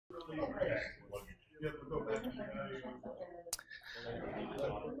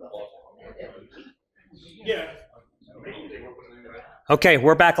Okay,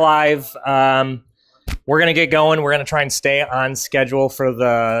 we're back live. We're going to get going. We're going to try and stay on schedule for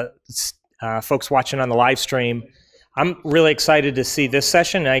the folks watching on the live stream. I'm really excited to see this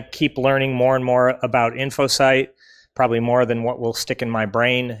session. I keep learning more and more about InfoSight, probably more than what will stick in my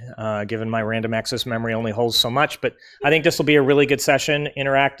brain, given my random access memory only holds so much. But I think this will be a really good session,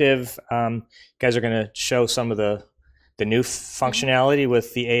 interactive. You guys are going to show some of the new functionality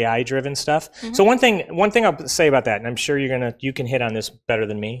with the AI-driven stuff. So one thing I'll say about that, and I'm sure you can hit on this better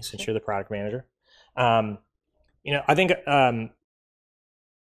than me since you're the product manager. I think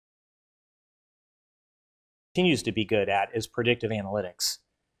continues to be good at is predictive analytics.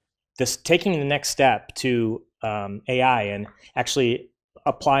 This taking the next step to AI and actually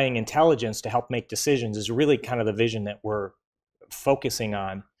applying intelligence to help make decisions is really kind of the vision that we're focusing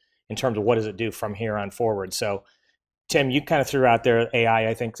on in terms of what does it do from here on forward. So Tim, you kind of threw out there AI.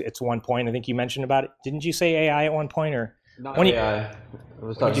 I think it's one point. I think you mentioned about it. Didn't you say AI at one point, or not AI? I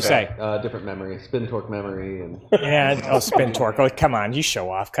was talking you say? Different memory, spin torque memory, and yeah, spin torque. Oh, come on, you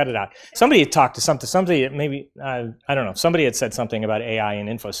show off. Cut it out. Somebody had talked to somebody maybe I don't know. Somebody had said something about AI and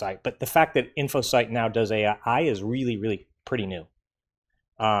InfoSight, but the fact that InfoSight now does AI is really pretty new.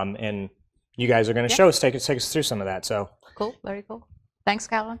 And you guys are going to show us, take us through some of that. So cool, very cool. Thanks,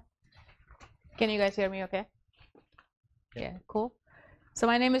 Calvin. Can you guys hear me? Okay. Yeah, cool. So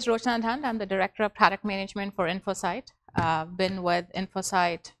my name is Rochna Dhand. I'm the Director of Product Management for InfoSight. Been with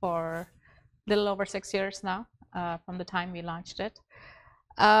InfoSight for a little over 6 years now, from the time we launched it.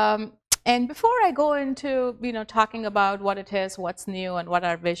 And before I go into talking about what it is, what's new, and what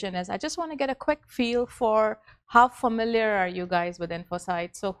our vision is, I just want to get a quick feel for how familiar are you guys with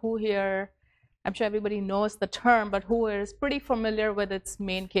InfoSight. So who here, I'm sure everybody knows the term, but who is pretty familiar with its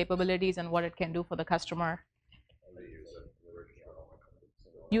main capabilities and what it can do for the customer?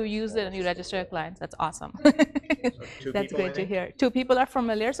 You use it and you register your clients. That's awesome. That's great to hear. 2 people are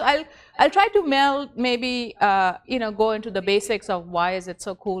familiar. So I'll try to maybe go into the basics of why is it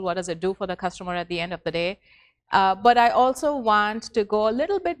so cool, what does it do for the customer at the end of the day. But I also want to go a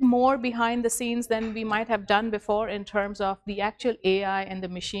little bit more behind the scenes than we might have done before in terms of the actual AI and the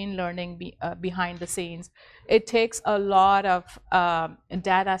machine learning behind the scenes. It takes a lot of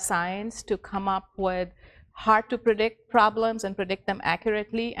data science to come up with hard to predict problems and predict them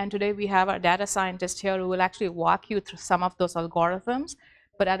accurately. And today we have our data scientist here who will actually walk you through some of those algorithms,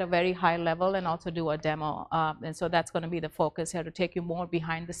 but at a very high level, and also do a demo. And so that's going to be the focus here, to take you more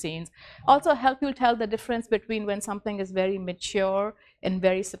behind the scenes. Also help you tell the difference between when something is very mature and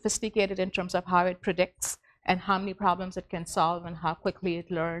very sophisticated in terms of how it predicts and how many problems it can solve and how quickly it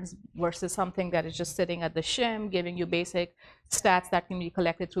learns, versus something that is just sitting at the shim, giving you basic stats that can be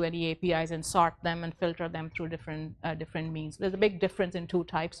collected through any APIs and sort them and filter them through different means. There's a big difference in 2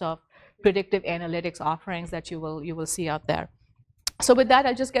 types of predictive analytics offerings that you will see out there. So with that,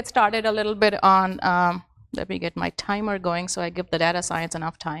 I'll just get started a little bit on, let me get my timer going so I give the data science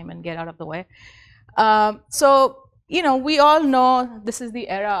enough time and get out of the way. We all know this is the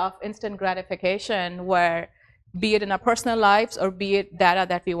era of instant gratification, where be it in our personal lives or be it data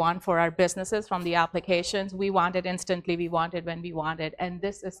that we want for our businesses from the applications, we want it instantly, we want it when we want it. And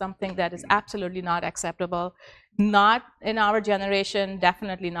this is something that is absolutely not acceptable, not in our generation,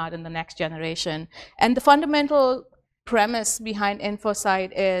 definitely not in the next generation. And the fundamental premise behind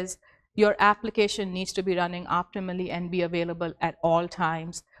InfoSight is your application needs to be running optimally and be available at all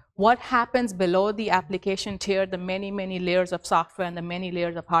times. What happens below the application tier, the many layers of software and the many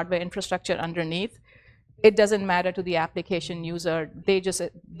layers of hardware infrastructure underneath, it doesn't matter to the application user.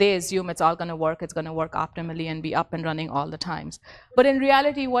 They assume it's all going to work. It's going to work optimally and be up and running all the times. But in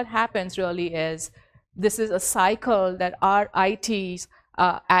reality, what happens really is this is a cycle that our ITs,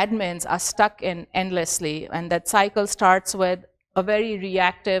 admins are stuck in endlessly. And that cycle starts with a very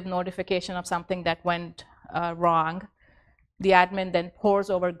reactive notification of something that went wrong. The admin then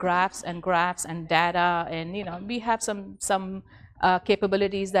pores over graphs and data, and we have some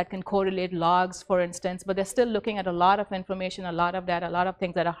capabilities that can correlate logs, for instance, but they're still looking at a lot of information, a lot of data, a lot of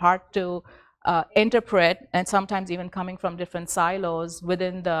things that are hard to interpret, and sometimes even coming from different silos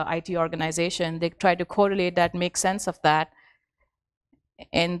within the IT organization. They try to correlate that, make sense of that,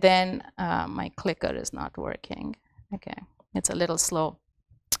 and then my clicker is not working. Okay, it's a little slow.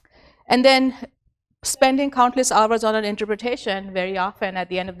 And then spending countless hours on an interpretation. Very often at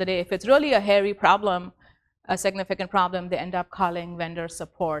the end of the day, if it's really a hairy problem, a significant problem, they end up calling vendor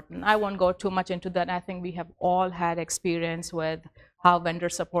support. And I won't go too much into that. I think we have all had experience with how vendor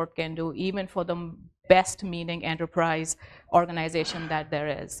support can do, even for the best meaning enterprise organization that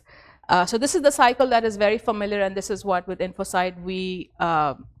there is. So this is the cycle that is very familiar, and this is what with InfoSight we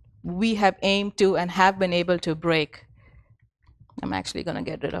have aimed to and have been able to break. I'm actually going to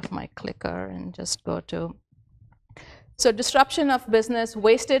get rid of my clicker and just go to. So disruption of business,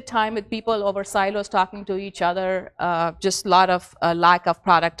 wasted time with people over silos talking to each other, just a lot of lack of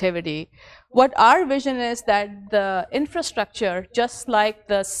productivity. What our vision is that the infrastructure, just like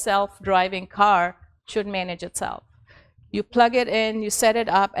the self-driving car, should manage itself. You plug it in, you set it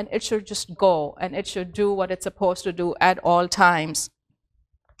up, and it should just go, and it should do what it's supposed to do at all times.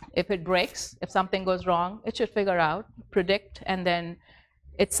 If it breaks, if something goes wrong, it should figure out, predict, and then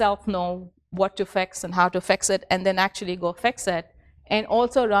itself know what to fix and how to fix it, and then actually go fix it, and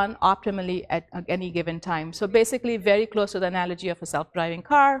also run optimally at any given time. So basically very close to the analogy of a self-driving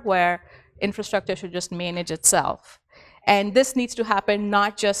car, where infrastructure should just manage itself. And this needs to happen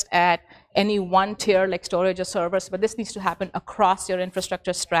not just at any one tier like storage or servers, but this needs to happen across your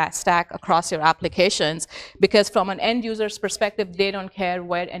infrastructure stack, across your applications, because from an end user's perspective, they don't care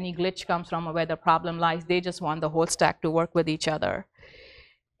where any glitch comes from or where the problem lies. They just want the whole stack to work with each other.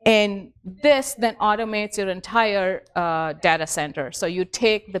 And this then automates your entire data center. So you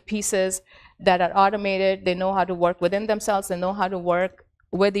take the pieces that are automated, they know how to work within themselves, they know how to work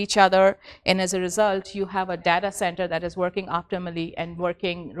with each other, and as a result, you have a data center that is working optimally and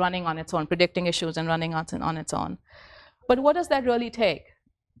running on its own, predicting issues and running on its own. But what does that really take?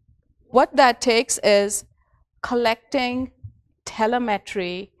 What that takes is collecting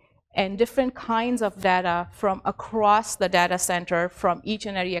telemetry and different kinds of data from across the data center, from each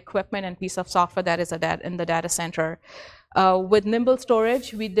and every equipment and piece of software that is in the data center. With Nimble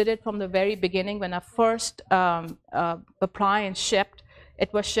Storage, we did it from the very beginning. When our first appliance shipped,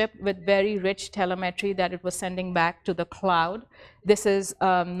 it was shipped with very rich telemetry that it was sending back to the cloud. This is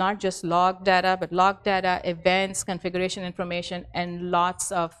not just log data, but log data, events, configuration information, and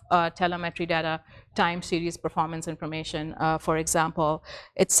lots of telemetry data, time series performance information, for example.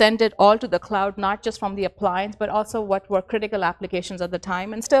 It sent it all to the cloud, not just from the appliance, but also what were critical applications at the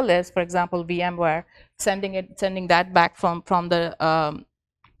time, and still is, for example, VMware, sending that back from the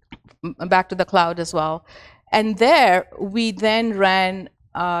back to the cloud as well. And there, we then ran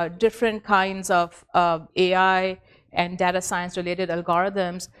different kinds of AI and data science related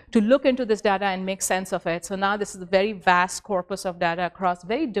algorithms to look into this data and make sense of it. So now this is a very vast corpus of data across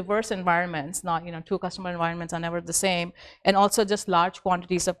very diverse environments. Not, two customer environments are never the same, and also just large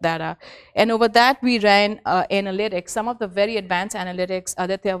quantities of data. And over that, we ran analytics, some of the very advanced analytics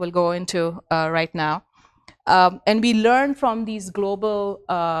Aditya will go into right now. And we learn from these global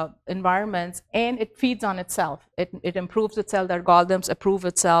environments, and it feeds on itself. It improves itself, the algorithms improve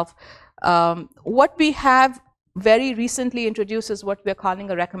itself. What we have very recently introduced is what we're calling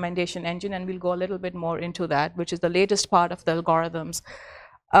a recommendation engine, and we'll go a little bit more into that, which is the latest part of the algorithms.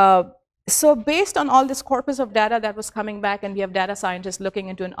 So based on all this corpus of data that was coming back, and we have data scientists looking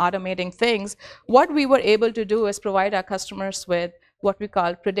into and automating things, what we were able to do is provide our customers with what we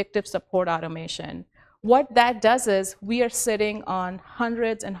call predictive support automation. What that does is we are sitting on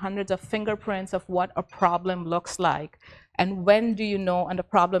hundreds and hundreds of fingerprints of what a problem looks like, and when do you know and a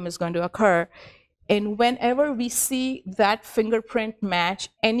problem is going to occur. And whenever we see that fingerprint match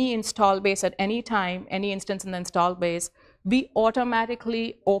any install base at any time, any instance in the install base, we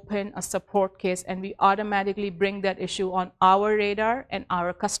automatically open a support case, and we automatically bring that issue on our radar and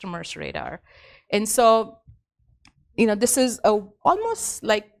our customer's radar. And so, this is almost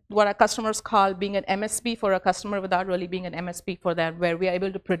like what our customers call being an MSP for a customer without really being an MSP for them, where we are able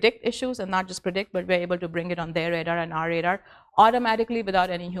to predict issues, and not just predict, but we're able to bring it on their radar and our radar automatically without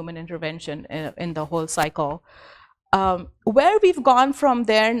any human intervention in the whole cycle. Where we've gone from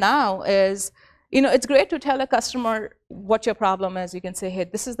there now is, it's great to tell a customer what your problem is. You can say, hey,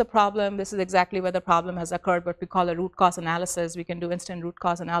 this is the problem, this is exactly where the problem has occurred, what we call a root cause analysis. We can do instant root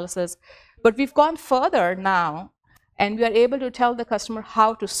cause analysis. But we've gone further now, and we are able to tell the customer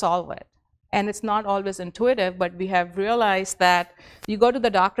how to solve it. And it's not always intuitive, but we have realized that you go to the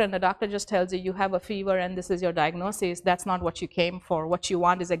doctor, and the doctor just tells you, you have a fever, and this is your diagnosis. That's not what you came for. What you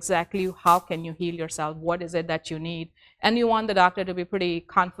want is exactly how can you heal yourself? What is it that you need? And you want the doctor to be pretty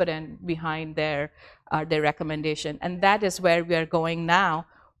confident behind their recommendation. And that is where we are going now,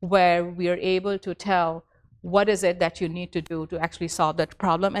 where we are able to tell what is it that you need to do to actually solve that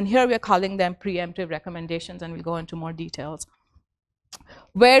problem. And here we are calling them preemptive recommendations, and we'll go into more details.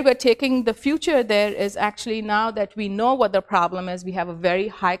 Where we're taking the future there is actually, now that we know what the problem is, we have a very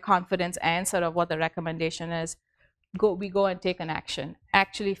high confidence answer of what the recommendation is, we go and take an action,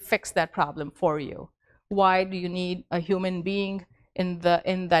 actually fix that problem for you. Why do you need a human being in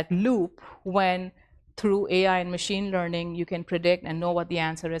that loop when through AI and machine learning, you can predict and know what the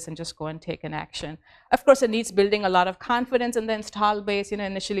answer is and just go and take an action. Of course, it needs building a lot of confidence in the install base.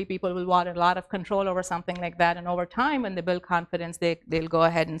 Initially people will want a lot of control over something like that, and over time, when they build confidence, they'll go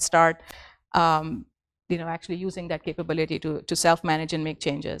ahead and start actually using that capability to self-manage and make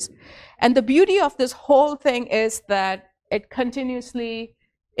changes. And the beauty of this whole thing is that it continuously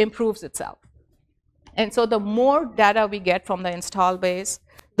improves itself. And so the more data we get from the install base,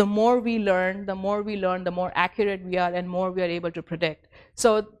 the more we learn, the more accurate we are, and more we are able to predict.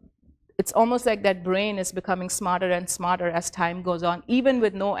 So it's almost like that brain is becoming smarter and smarter as time goes on, even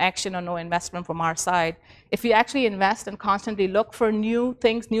with no action or no investment from our side. If we actually invest and constantly look for new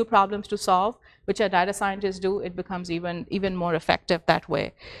things, new problems to solve, which our data scientists do, it becomes even more effective that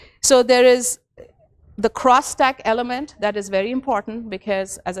way. So there is the cross-stack element that is very important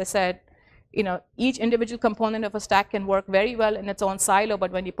because, as I said, each individual component of a stack can work very well in its own silo,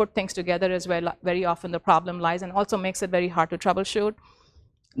 but when you put things together as well, very often the problem lies, and also makes it very hard to troubleshoot.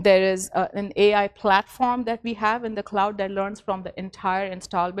 There is an AI platform that we have in the cloud that learns from the entire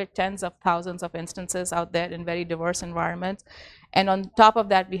install base, tens of thousands of instances out there in very diverse environments. And on top of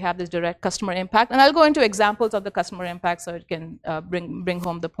that, we have this direct customer impact. And I'll go into examples of the customer impact so it can bring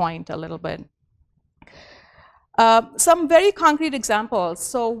home the point a little bit. Some very concrete examples.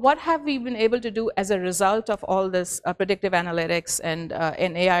 So what have we been able to do as a result of all this predictive analytics and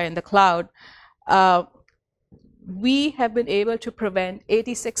AI in the cloud? We have been able to prevent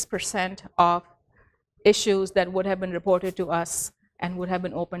 86% of issues that would have been reported to us and would have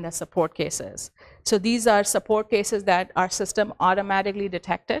been opened as support cases. So these are support cases that our system automatically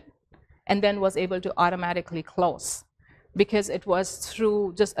detected and then was able to automatically close, because it was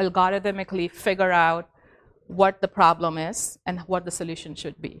through just algorithmically figure out what the problem is and what the solution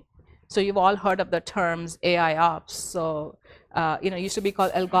should be. So you've all heard of the terms AI ops. So it used to be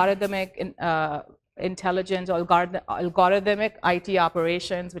called algorithmic intelligence or algorithmic IT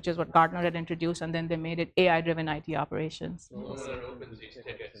operations, which is what Gartner had introduced, and then they made it AI-driven IT operations. So when it opens these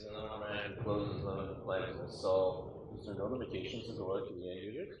tickets and then automatically closes them and flags them, so is there notifications as well to the end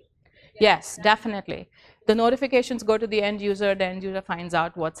users? Yes, definitely. The notifications go to the end user finds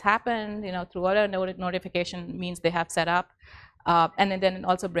out what's happened, through what a notification means they have set up, and then it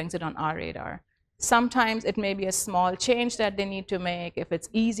also brings it on our radar. Sometimes it may be a small change that they need to make. If it's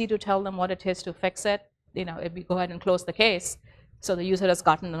easy to tell them what it is to fix it, if we go ahead and close the case, so the user has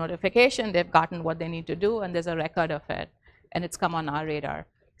gotten the notification, they've gotten what they need to do, and there's a record of it, and it's come on our radar.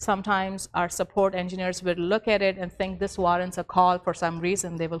 Sometimes our support engineers will look at it and think this warrants a call for some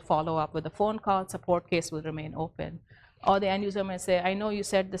reason. They will follow up with a phone call, support case will remain open. Or the end user may say, I know you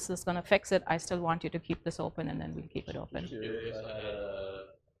said this is going to fix it, I still want you to keep this open, and then we'll keep it open. I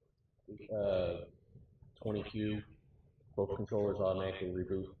had 20Q, both controllers automatically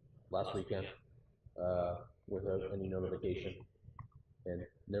reboot last weekend without any notification, and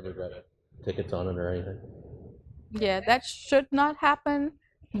never got tickets on it or anything. Yeah, that should not happen,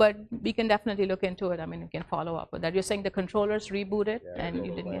 but we can definitely look into it. I mean, we can follow up with that. You're saying the controllers rebooted, Yeah, and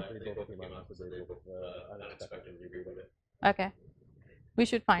you didn't get... unexpectedly rebooted. Okay. We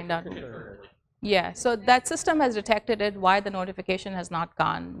should find out. Yeah, so that system has detected it. Why the notification has not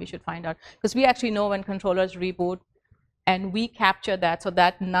gone, we should find out. Because we actually know when controllers reboot, and we capture that. So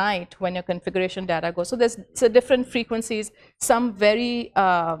that night, when your configuration data goes, so there's different frequencies, some very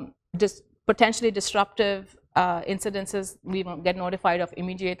potentially disruptive incidences we won't get notified of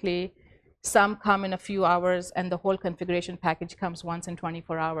immediately. Some come in a few hours, and the whole configuration package comes once in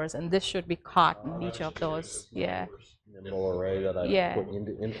 24 hours, and this should be caught in each of those. Yeah. Nimble array that I put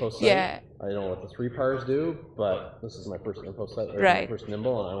into InfoSight. Yeah. I know what the 3 pars do, but this is my first InfoSight, or Right. my first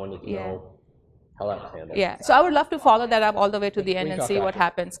Nimble, and I wanted to know how that's handled. Yeah, so I would love to follow that up all the way to the end and see what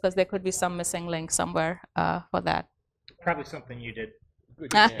happens, because there could be some missing link somewhere for that. Probably something you did.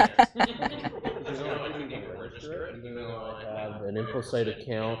 Good chance. Even though I have an InfoSight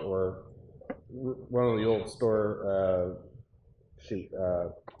account or one of the old store,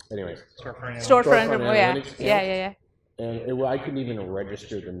 anyways. Storefront, analytics yeah. And I couldn't even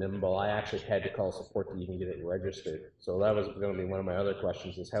register the Nimble. I actually had to call support to even get it registered. So that was going to be one of my other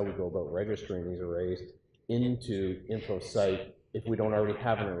questions, is how we go about registering these arrays into InfoSight if we don't already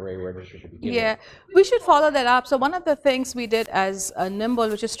have an array registered to begin with. We should follow that up. So one of the things we did as a Nimble,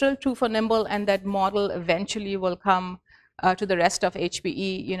 which is still true for Nimble, and that model eventually will come to the rest of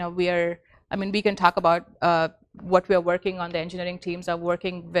HPE. We can talk about what we are working on. The engineering teams are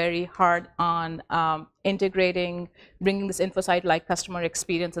working very hard on integrating, bringing this InfoSight-like customer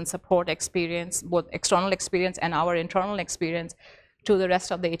experience and support experience, both external experience and our internal experience, to the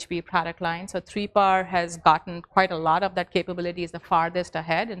rest of the HPE product line. So 3PAR has gotten quite a lot of that capability, is the farthest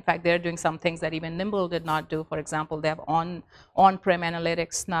ahead. In fact, they're doing some things that even Nimble did not do. For example, they have on-prem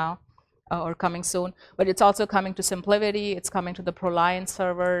analytics now, or coming soon. But it's also coming to SimpliVity. It's coming to the ProLiant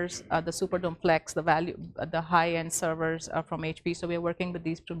servers, the Superdome Flex, the high-end servers from HP. So we're working with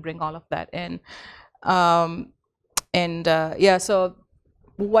these to bring all of that in. Yeah, so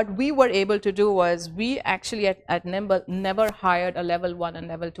what we were able to do was we actually at Nimble never hired a level 1 and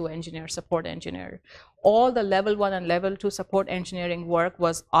level 2 engineer, support engineer. All the level 1 and level 2 support engineering work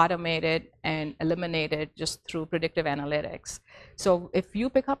was automated and eliminated just through predictive analytics. So if you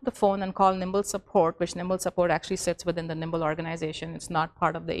pick up the phone and call Nimble support, which Nimble support actually sits within the Nimble organization, it's not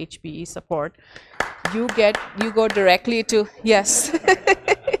part of the HPE support, you go directly to, yes.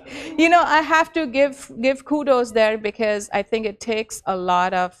 You know, I have to give kudos there, because I think it takes a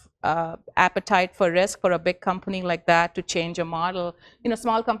lot of appetite for risk for a big company like that to change a model. You know,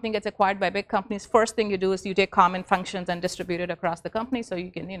 small company gets acquired by big companies. First thing you do is you take common functions and distribute it across the company so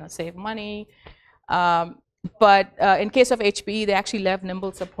you can, you know, save money. But in case of HPE, they actually left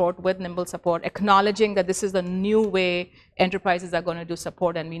Nimble support with Nimble support, acknowledging that this is the new way enterprises are going to do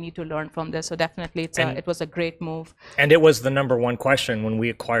support, and we need to learn from this. So definitely, it was a great move. And it was the #1 question when we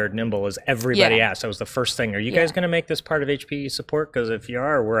acquired Nimble, is everybody asked. That was the first thing. Are you guys going to make this part of HPE support? Because if you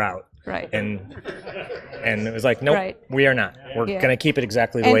are, we're out. Right. And it was like, nope, we are not. We're going to keep it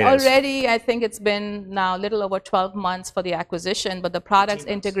exactly the way it is. And already, I think it's been now a little over 12 months for the acquisition, but the products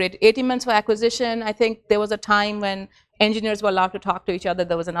integrate 18 months for acquisition. I think there was a time when engineers were allowed to talk to each other.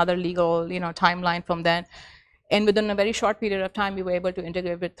 There was another legal, you know, timeline from then. And within a very short period of time, we were able to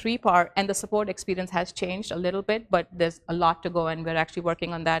integrate with 3PAR, and the support experience has changed a little bit, but there's a lot to go, and we're actually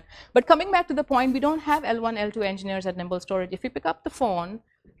working on that. But coming back to the point, we don't have L1, L2 engineers at Nimble Storage. If you pick up the phone,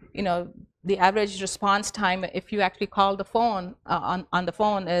 you know, the average response time, if you actually call the phone, on the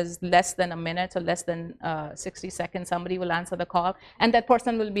phone, is less than a minute or less than 60 seconds. Somebody will answer the call, and that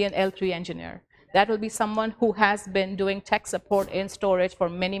person will be an L3 engineer. That will be someone who has been doing tech support in storage for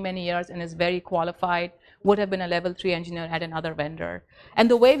many, many years and is very qualified, would have been a level 3 engineer at another vendor. And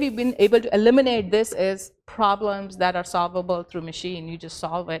the way we've been able to eliminate this is problems that are solvable through machine. You just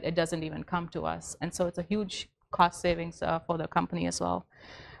solve it. It doesn't even come to us. And so it's a huge cost savings for the company as well.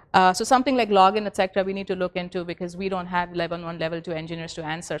 So something like login, et cetera, we need to look into, because we don't have level 1, level 2 engineers to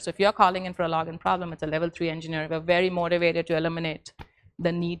answer. So if you're calling in for a login problem, it's a level 3 engineer. We're very motivated to eliminate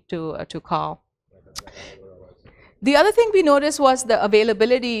the need to call. The other thing we noticed was the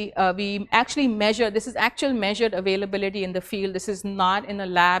availability. We actually measure, this is actual measured availability in the field. This is not in a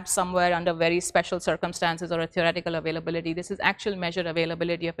lab somewhere under very special circumstances or a theoretical availability. This is actual measured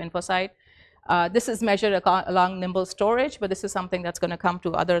availability of InfoSight. This is measured along Nimble Storage, but this is something that's going to come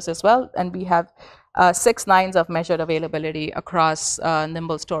to others as well. And we have 6 nines of measured availability across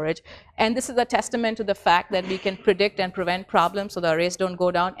Nimble Storage. And this is a testament to the fact that we can predict and prevent problems so the arrays don't go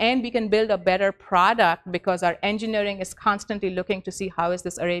down. And we can build a better product because our engineering is constantly looking to see how is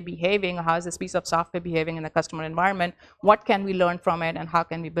this array behaving, or how is this piece of software behaving in the customer environment, what can we learn from it, and how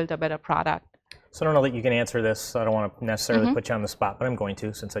can we build a better product. So I don't know that you can answer this. I don't want to necessarily put you on the spot, but I'm going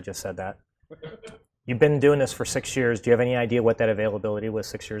to, since I just said that. You've been doing this for 6 years. Do you have any idea what that availability was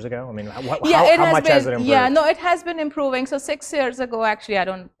 6 years ago? I mean, how much has it improved? Yeah, no, it has been improving. So 6 years ago, actually, I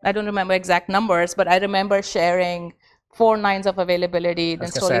don't remember exact numbers, but I remember sharing 4 nines of availability, then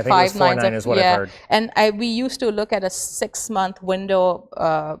slowly 5 nines of, is what I've heard. And we used to look at a 6-month window,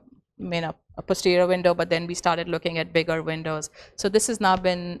 a posterior window, but then we started looking at bigger windows. So this has now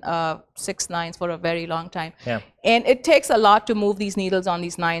been 6 nines for a very long time. Yeah. And it takes a lot to move these needles on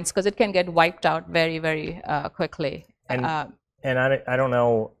these nines, because it can get wiped out very, very quickly. And I don't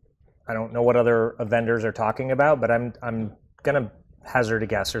know what other vendors are talking about, but I'm gonna hazard a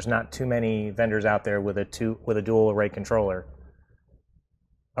guess. There's not too many vendors out there with a dual array controller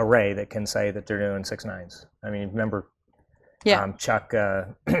array that can say that they're doing 6 nines. I mean, remember. Yeah. Chuck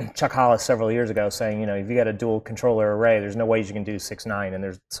Hollis several years ago saying, if you got a dual controller array, there's no ways you can do 6-9,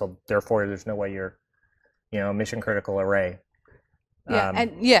 and therefore there's no way you're, mission critical array.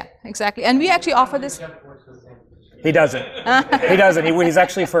 Yeah, exactly. And we actually offer this. He doesn't. He doesn't. He's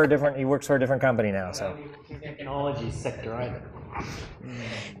actually he works for a different company now. So. Technology sector either.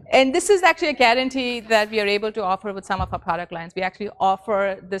 And this is actually a guarantee that we are able to offer with some of our product lines. We actually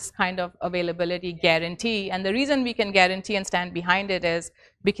offer this kind of availability guarantee. And the reason we can guarantee and stand behind it is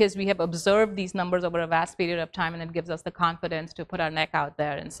because we have observed these numbers over a vast period of time, and it gives us the confidence to put our neck out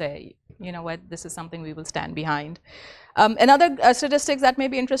there and say, you know what, this is something we will stand behind. Another statistics that may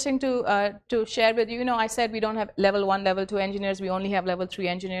be interesting to share with you, I said we don't have level 1, level 2 engineers, we only have level 3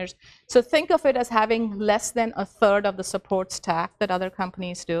 engineers. So think of it as having less than 1/3 of the support staff stack that other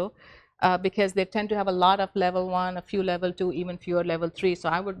companies do, because they tend to have a lot of level 1, a few level 2, even fewer level 3. So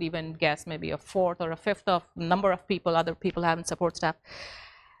I would even guess maybe a fourth or a fifth of number of people other people have in support staff.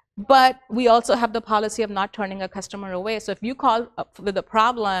 But we also have the policy of not turning a customer away. So if you call up with a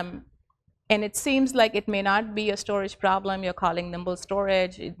problem, and it seems like it may not be a storage problem, you're calling Nimble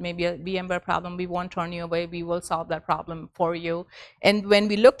Storage, it may be a VMware problem, we won't turn you away, we will solve that problem for you. And when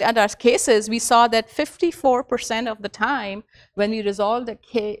we looked at our cases, we saw that 54% of the time when we resolved a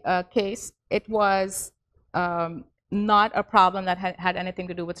case, it was not a problem that had anything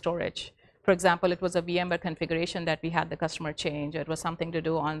to do with storage. For example, it was a VMware configuration that we had the customer change. It was something to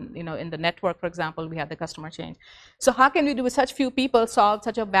do on, in the network, for example, we had the customer change. So how can we do with such few people solve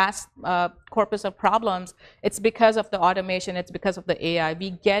such a vast corpus of problems? It's because of the automation. It's because of the AI.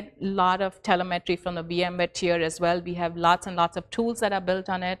 We get a lot of telemetry from the VMware tier as well. We have lots and lots of tools that are built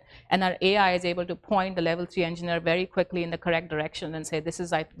on it. And our AI is able to point the level 3 engineer very quickly in the correct direction and say, this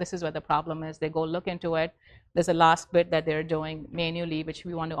is where the problem is. They go look into it. There's a last bit that they're doing manually, which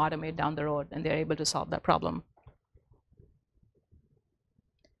we want to automate down the road, and they're able to solve that problem.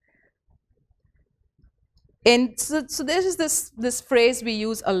 And so there's this phrase we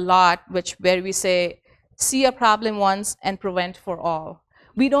use a lot, where we say, see a problem once and prevent for all.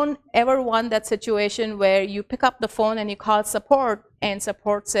 We don't ever want that situation where you pick up the phone and you call support, and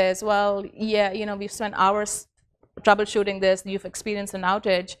support says, well, yeah, we've spent hours troubleshooting this, you've experienced an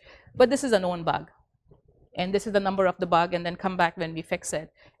outage, but this is a known bug. And this is the number of the bug, and then come back when we fix it.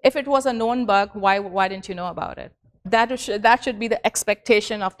 If it was a known bug, why didn't you know about it? That should be the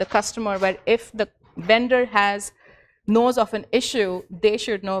expectation of the customer, where if the vendor knows of an issue, they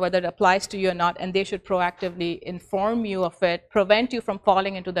should know whether it applies to you or not, and they should proactively inform you of it, prevent you from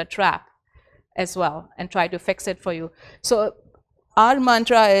falling into the trap as well, and try to fix it for you. So our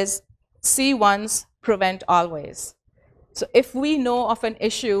mantra is, see once, prevent always. So if we know of an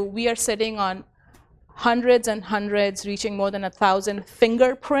issue, we are sitting on hundreds and hundreds, reaching more than 1,000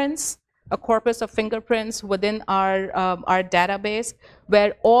 fingerprints, a corpus of fingerprints within our database,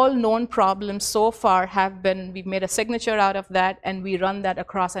 where all known problems so far we've made a signature out of that, and we run that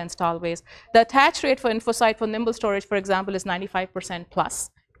across our install base. The attach rate for InfoSight for Nimble Storage, for example, is 95%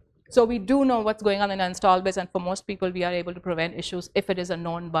 plus. So we do know what's going on in our install base, and for most people, we are able to prevent issues if it is a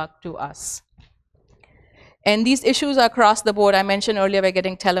known bug to us. And these issues are across the board. I mentioned earlier we're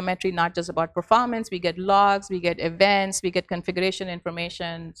getting telemetry, not just about performance. We get logs, we get events, we get configuration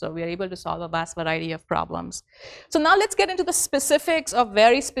information. So we are able to solve a vast variety of problems. So now let's get into the specifics of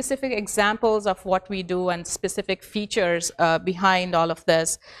very specific examples of what we do and specific features behind all of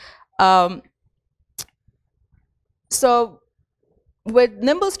this. So with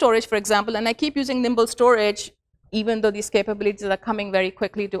Nimble Storage, for example, and I keep using Nimble Storage, even though these capabilities are coming very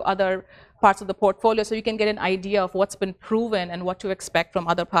quickly to other parts of the portfolio, so you can get an idea of what's been proven and what to expect from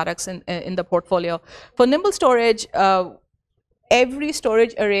other products in the portfolio. For Nimble Storage, every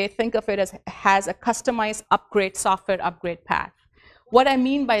storage array, think of it as has a customized software upgrade path. What I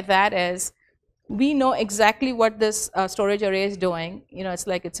mean by that is, we know exactly what this storage array is doing. It's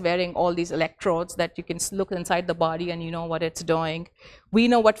like it's wearing all these electrodes that you can look inside the body and you know what it's doing. We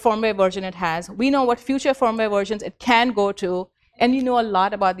know what firmware version it has. We know what future firmware versions it can go to. And you know a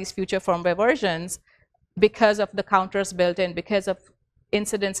lot about these future firmware versions because of the counters built in, because of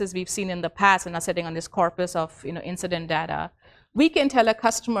incidences we've seen in the past and are sitting on this corpus of incident data. We can tell a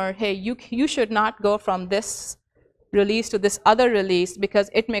customer, hey, you should not go from this release to this other release because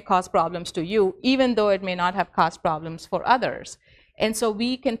it may cause problems to you, even though it may not have caused problems for others. And so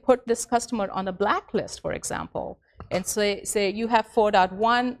we can put this customer on a blacklist, for example, and say you have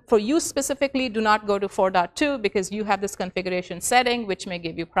 4.1. For you specifically, do not go to 4.2 because you have this configuration setting which may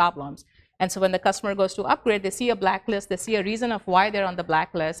give you problems. And so when the customer goes to upgrade, they see a blacklist, they see a reason of why they're on the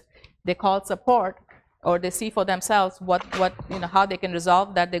blacklist, they call support, or they see for themselves how they can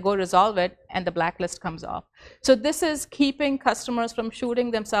resolve that. They go resolve it, and the blacklist comes off. So this is keeping customers from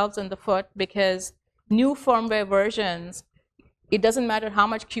shooting themselves in the foot, because new firmware versions, it doesn't matter how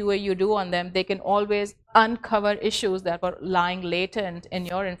much QA you do on them, they can always uncover issues that were lying latent in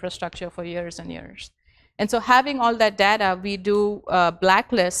your infrastructure for years and years. And so having all that data, we do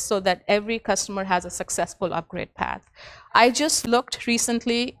blacklists so that every customer has a successful upgrade path. I just looked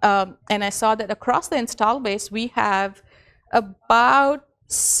recently, and I saw that across the install base, we have about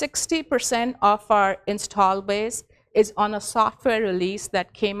 60% of our install base is on a software release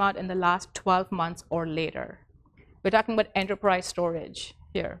that came out in the last 12 months or later. We're talking about enterprise storage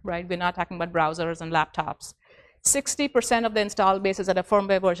here, right? We're not talking about browsers and laptops. 60% of the install base is at a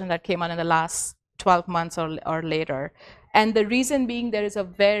firmware version that came out in the last 12 months or later. And the reason being there is a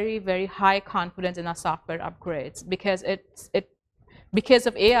very, very high confidence in our software upgrades because because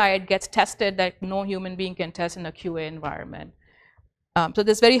of AI, it gets tested that no human being can test in a QA environment. So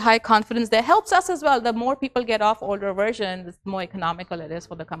there's very high confidence that helps us as well. The more people get off older versions, the more economical it is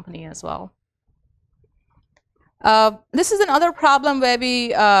for the company as well. This is another problem where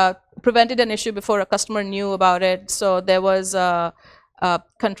we prevented an issue before a customer knew about it. So there was a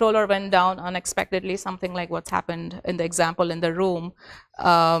controller went down unexpectedly, something like what's happened in the example in the room.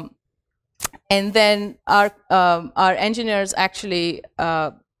 And then our engineers actually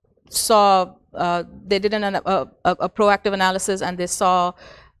saw, they did a proactive analysis, and they saw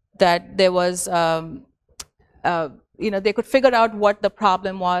that there was, they could figure out what the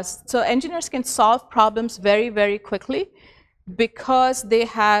problem was. So engineers can solve problems very, very quickly because they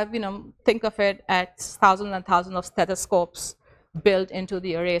have, think of it as thousands and thousands of stethoscopes built into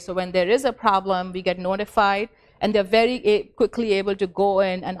the array. So when there is a problem, we get notified, and they're very quickly able to go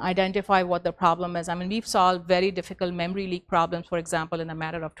in and identify what the problem is. I mean, we've solved very difficult memory leak problems, for example, in a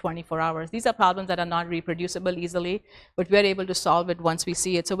matter of 24 hours. These are problems that are not reproducible easily, but we're able to solve it once we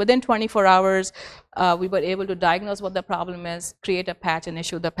see it. So within 24 hours, we were able to diagnose what the problem is, create a patch, and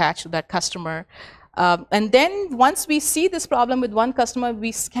issue the patch to that customer. And then once we see this problem with one customer,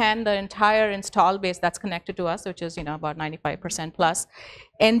 we scan the entire install base that's connected to us, which is about 95% plus.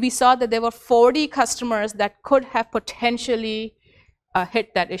 And we saw that there were 40 customers that could have potentially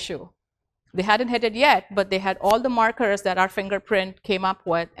hit that issue. They hadn't hit it yet, but they had all the markers that our fingerprint came up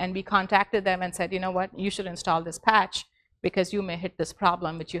with, and we contacted them and said, you know what, you should install this patch because you may hit this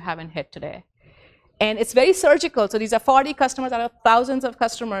problem which you haven't hit today. And it's very surgical. So these are 40 customers out of thousands of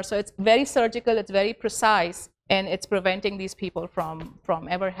customers. So it's very surgical, it's very precise, and it's preventing these people from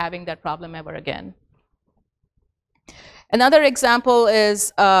ever having that problem ever again. Another example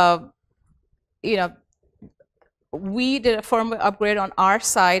is, we did a firmware upgrade on our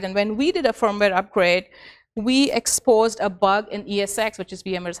side, and when we did a firmware upgrade, we exposed a bug in ESX, which is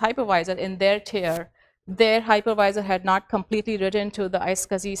VMware's hypervisor, in their tier. Their hypervisor had not completely written to the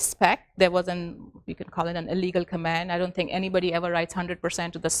iSCSI spec. There was you can call it an illegal command. I don't think anybody ever writes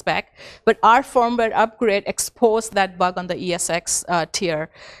 100% to the spec. But our firmware upgrade exposed that bug on the ESX tier.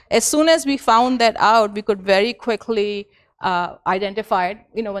 As soon as we found that out, we could very quickly identify it.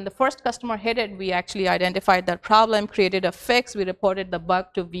 When the first customer hit it, we actually identified that problem, created a fix. We reported the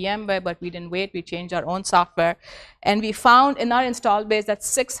bug to VMware, but we didn't wait. We changed our own software. And we found in our install base that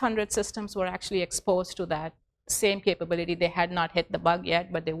 600 systems were actually exposed to that same capability. They had not hit the bug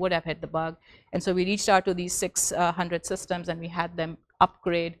yet, but they would have hit the bug. And so we reached out to these 600 systems, and we had them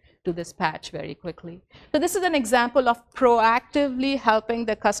upgrade to this patch very quickly. So this is an example of proactively helping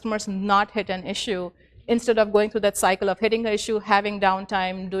the customers not hit an issue, instead of going through that cycle of hitting the issue, having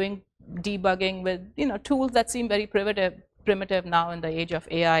downtime, doing debugging with tools that seem very primitive now in the age of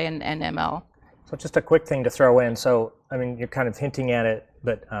AI and ML. So just a quick thing to throw in. So I mean, you're kind of hinting at it,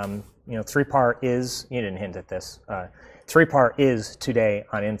 but 3PAR is, you didn't hint at this, 3PAR is today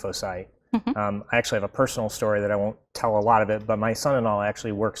on InfoSight. I actually have a personal story that I won't tell a lot of it, but my son-in-law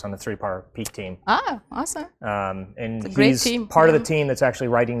actually works on the 3PAR peak team. Ah, awesome. And he's part of the team that's actually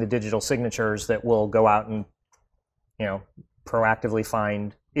writing the digital signatures that will go out and proactively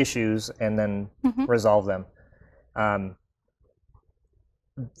find issues and then resolve them.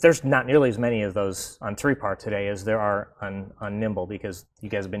 There's not nearly as many of those on 3PAR today as there are on Nimble, because you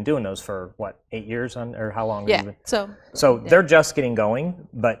guys have been doing those for what, 8 years or how long? Yeah. So they're just getting going,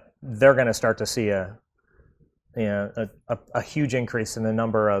 but they're going to start to see a huge increase in the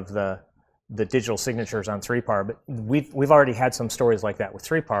number of the digital signatures on 3PAR. But we've already had some stories like that with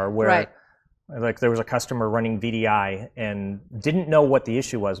 3PAR where like there was a customer running VDI and didn't know what the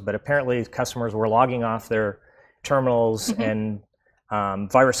issue was, but apparently customers were logging off their terminals and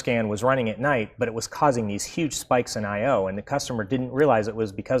VirusScan was running at night, but it was causing these huge spikes in I/O, and the customer didn't realize it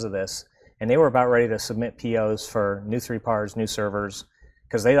was because of this, and they were about ready to submit POs for new 3PARs, new servers,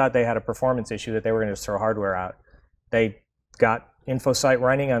 because they thought they had a performance issue that they were going to just throw hardware out. They got InfoSight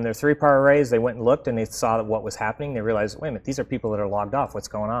running on their 3PAR arrays. They went and looked, and they saw what was happening. They realized, wait a minute, these are people that are logged off. What's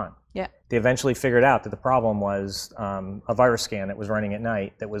going on? Yeah. They eventually figured out that the problem was a VirusScan that was running at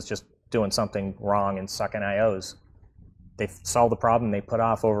night that was just doing something wrong and sucking IOs. They solved the problem. They put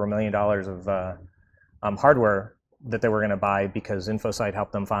off over $1 million of hardware that they were going to buy because InfoSight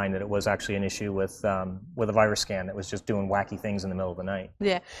helped them find that it was actually an issue with a VirusScan that was just doing wacky things in the middle of the night.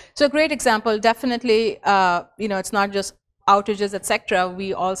 Yeah, so a great example. Definitely, it's not just outages, etc.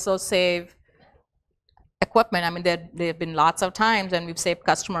 We also save equipment. I mean, there have been lots of times and we've saved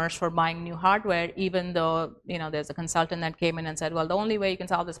customers for buying new hardware, even though, you know, there's a consultant that came in and said, well, the only way you can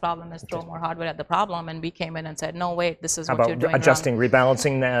solve this problem is throw more hardware at the problem. And we came in and said, no, wait, this is what you're doing adjusting, wrong.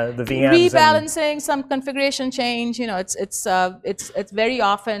 rebalancing the VMs? Rebalancing, some configuration change, you know, it's very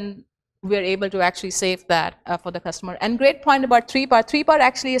often we're able to actually save that for the customer. And great point about 3PAR. 3PAR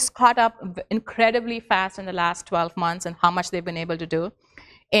actually is caught up incredibly fast in the last 12 months and how much they've been able to do.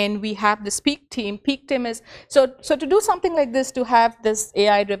 And we have this Peak team. Peak team is, so to do something like this, to have this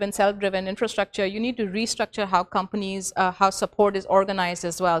AI-driven, self-driven infrastructure, you need to restructure how companies, how support is organized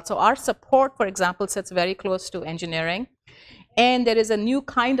as well. So our support, for example, sits very close to engineering. And there is a new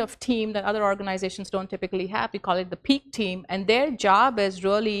kind of team that other organizations don't typically have. We call it the Peak team. And their job is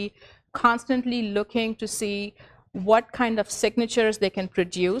really constantly looking to see what kind of signatures they can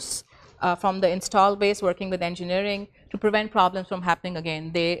produce from the install base, working with engineering to prevent problems from happening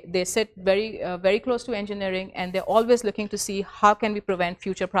again. They sit very close to engineering, and they're always looking to see how can we prevent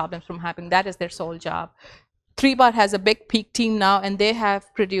future problems from happening. That is their sole job. 3PAR has a big Peak team now, and they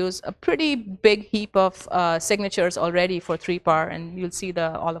have produced a pretty big heap of signatures already for 3PAR, and you'll see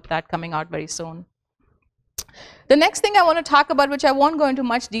all of that coming out very soon. The next thing I want to talk about, which I won't go into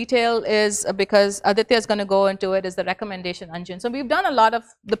much detail, is because Aditya is going to go into it, is the recommendation engine. So we've done a lot of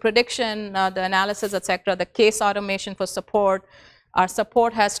the prediction, the analysis, etc., the case automation for support. Our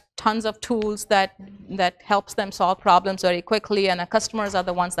support has tons of tools that helps them solve problems very quickly, and our customers are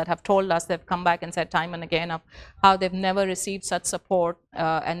the ones that have told us, they've come back and said time and again of how they've never received such support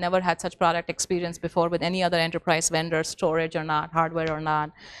and never had such product experience before with any other enterprise vendor, storage or not, hardware or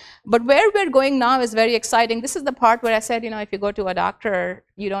not. But where we're going now is very exciting. This is the part where I said, you know, if you go to a doctor,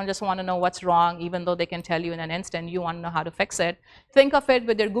 you don't just want to know what's wrong, even though they can tell you in an instant, you want to know how to fix it. Think of it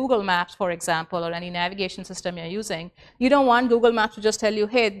with your Google Maps, for example, or any navigation system you're using. You don't want Google Maps to just tell you,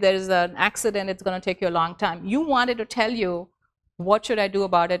 hey, there's an accident, it's going to take you a long time. You want it to tell you, what should I do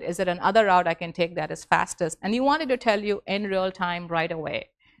about it? Is there another route I can take that is fastest? And you want it to tell you in real time right away.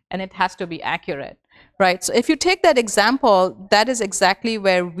 And it has to be accurate, right? So if you take that example, that is exactly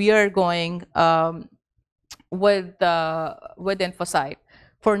where we are going with InfoSight.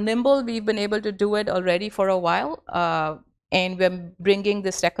 For Nimble, we've been able to do it already for a while, and we're bringing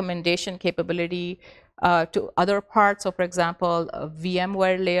this recommendation capability to other parts. So for example, a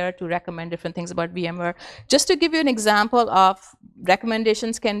VMware layer to recommend different things about VMware. Just to give you an example of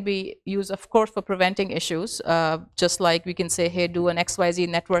recommendations can be used, of course, for preventing issues, just like we can say, hey, do an XYZ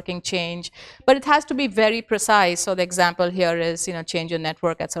networking change, but it has to be very precise. So the example here is, you know, change your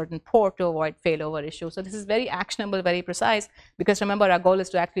network at certain port to avoid failover issues. So this is very actionable, very precise, because remember, our goal is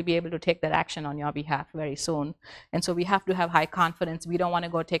to actually be able to take that action on your behalf very soon. And so we have to have high confidence. We don't want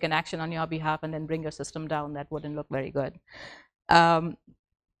to go take an action on your behalf and then bring your system down. That wouldn't look very good.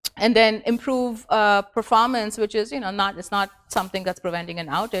 And then improve performance, which is, you know, it's not something that's preventing an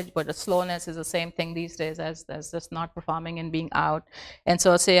outage, but the slowness is the same thing these days as just not performing and being out. And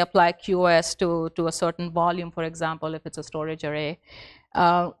so say apply QoS to a certain volume, for example, if it's a storage array.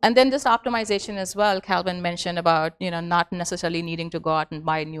 And then this optimization as well, Calvin mentioned about, you know, not necessarily needing to go out and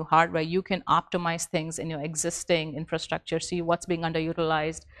buy new hardware. You can optimize things in your existing infrastructure, see what's being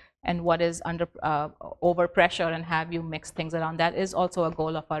underutilized and what is under over pressure, and have you mix things around. That is also a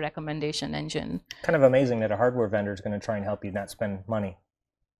goal of our recommendation engine. Kind of amazing that a hardware vendor is going to try and help you not spend money.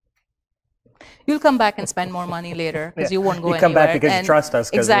 You'll come back and spend more money later because you won't go anywhere. You come back because you trust us,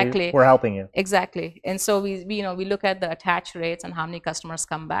 because exactly. we're helping you. Exactly. And so we look at the attach rates and how many customers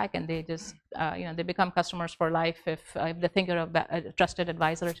come back, and they just they become customers for life if they think you're a trusted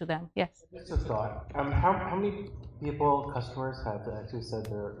advisor to them. Yes. Just a thought. How many customers have actually said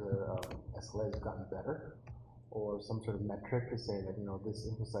their SLAs have gotten better, or some sort of metric to say that, you know, this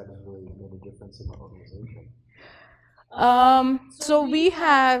InfoSight has really made a difference in the organization? So we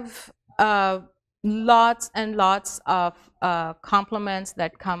have lots and lots of compliments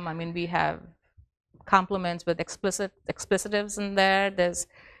that come. I mean, we have compliments with explicitives in there. There's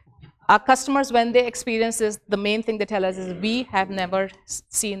our customers, when they experience this, the main thing they tell us is, we have never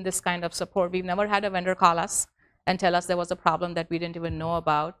seen this kind of support. We've never had a vendor call us and tell us there was a problem that we didn't even know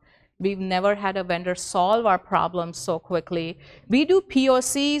about. We've never had a vendor solve our problems so quickly. We do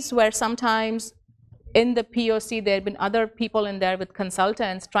POCs where sometimes in the POC, there have been other people in there with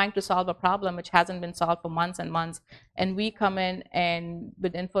consultants trying to solve a problem which hasn't been solved for months and months. And we come in and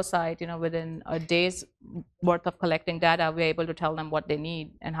with InfoSight, you know, within a day's worth of collecting data, we're able to tell them what they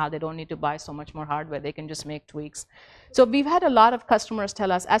need and how they don't need to buy so much more hardware. They can just make tweaks. So we've had a lot of customers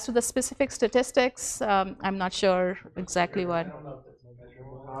tell us. As to the specific statistics, I'm not sure exactly what.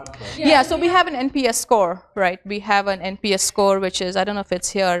 Yeah, so we have an NPS score, right? We have an NPS score, which is, I don't know if it's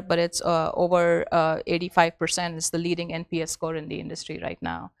here, but it's over 85%. It's the leading NPS score in the industry right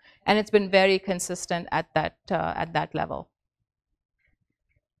now. And it's been very consistent at that level.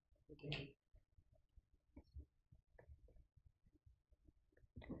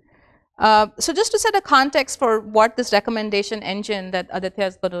 So just to set a context for what this recommendation engine that Aditya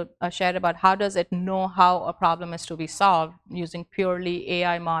is going to share about, how does it know how a problem is to be solved using purely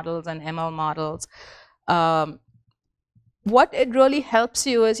AI models and ML models? What it really helps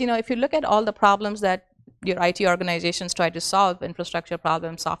you is, if you look at all the problems that your IT organizations try to solve, infrastructure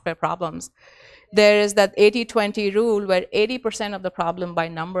problems, software problems, there is that 80-20 rule where 80% of the problem by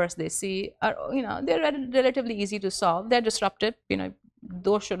numbers they see are, they're relatively easy to solve. They're disruptive,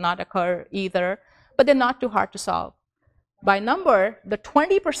 those should not occur either, but they're not too hard to solve. By number, the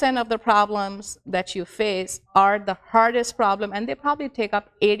 20% of the problems that you face are the hardest problem, and they probably take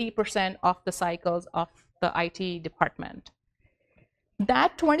up 80% of the cycles of the IT department.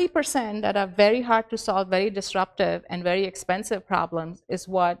 That 20% that are very hard to solve, very disruptive, and very expensive problems is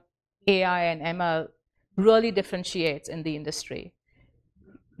what AI and ML really differentiates in the industry.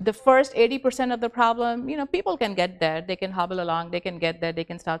 The first 80% of the problem, people can get there. They can hobble along. They can get there. They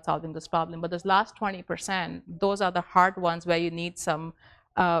can start solving this problem. But those last 20%, those are the hard ones where you need some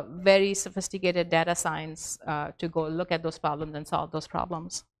very sophisticated data science to go look at those problems and solve those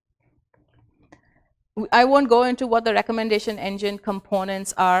problems. I won't go into what the recommendation engine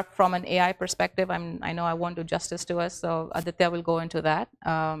components are from an AI perspective. I know I won't do justice to us, so Aditya will go into that.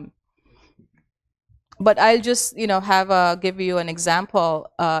 But I'll just give you an example.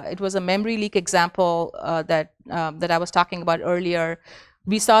 It was a memory leak example that I was talking about earlier.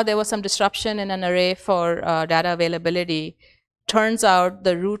 We saw there was some disruption in an array for data availability. Turns out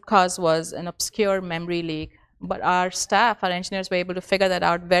the root cause was an obscure memory leak. But our staff, our engineers, were able to figure that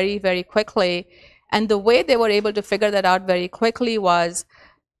out very, very quickly. And the way they were able to figure that out very quickly was,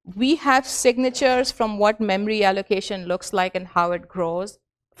 we have signatures from what memory allocation looks like and how it grows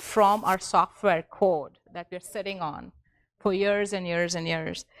from our software code that we're sitting on for years and years and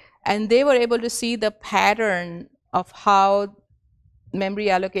years. And they were able to see the pattern of how memory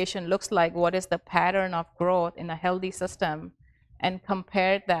allocation looks like, what is the pattern of growth in a healthy system, and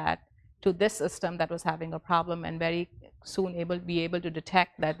compare that to this system that was having a problem, and very soon be able to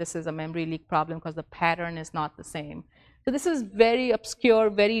detect that this is a memory leak problem because the pattern is not the same. So this is very obscure,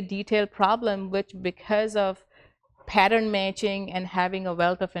 very detailed problem, which because of pattern matching and having a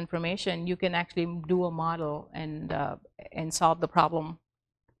wealth of information, you can actually do a model and solve the problem.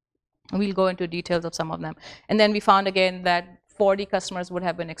 We'll go into details of some of them. And then we found again that 40 customers would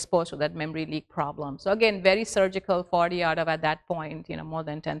have been exposed to that memory leak problem. So again, very surgical, 40 out of, at that point, more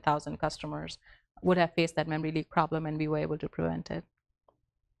than 10,000 customers would have faced that memory leak problem, and we were able to prevent it.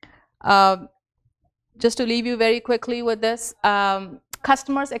 Just to leave you very quickly with this,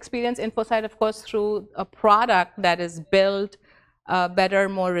 customers experience InfoSight, of course, through a product that is built better,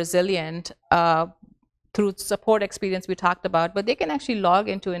 more resilient, through support experience we talked about. But they can actually log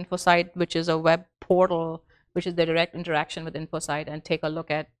into InfoSight, which is a web portal, which is the direct interaction with InfoSight, and take a look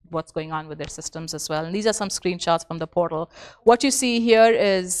at what's going on with their systems as well. And these are some screenshots from the portal. What you see here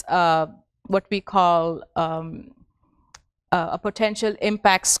is what we call a potential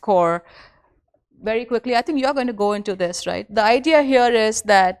impact score. Very quickly, I think you're going to go into this, right? The idea here is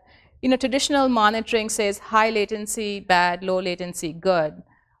that, traditional monitoring says high latency, bad, low latency, good.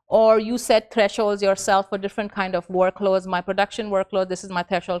 Or you set thresholds yourself for different kind of workloads. My production workload, this is my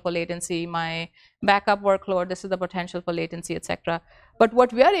threshold for latency. My backup workload, this is the potential for latency, etc. But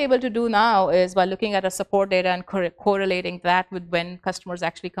what we are able to do now is, by looking at our support data and correlating that with when customers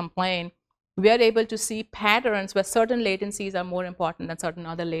actually complain, we are able to see patterns where certain latencies are more important than certain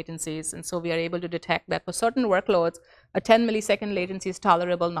other latencies. And so we are able to detect that for certain workloads, a 10 millisecond latency is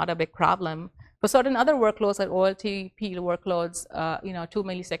tolerable, not a big problem. For certain other workloads, like OLTP workloads, 2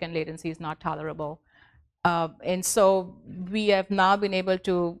 millisecond latency is not tolerable. And so we have now been able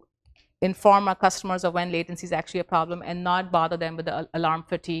to inform our customers of when latency is actually a problem, and not bother them with the alarm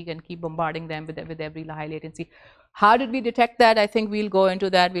fatigue and keep bombarding them with every high latency. How did we detect that? I think we'll go into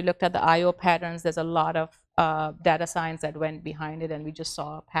that. We looked at the I/O patterns. There's a lot of data science that went behind it, and we just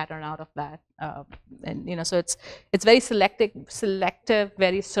saw a pattern out of that. And so it's very selective,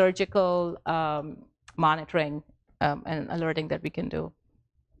 very surgical monitoring and alerting that we can do.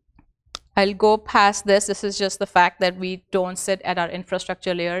 I'll go past this. This is just the fact that we don't sit at our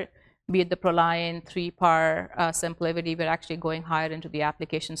infrastructure layer, be it the ProLiant, 3PAR, SimpliVity. We're actually going higher into the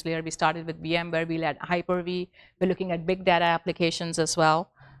applications layer. We started with VMware, we led Hyper-V. We're looking at big data applications as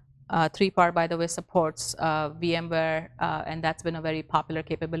well. 3PAR, by the way, supports VMware, and that's been a very popular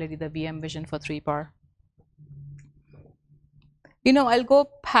capability, the VM Vision for 3PAR. I'll go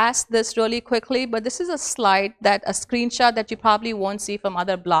past this really quickly, but this is a slide a screenshot that you probably won't see from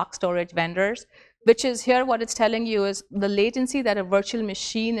other block storage vendors, which is here what it's telling you is the latency that a virtual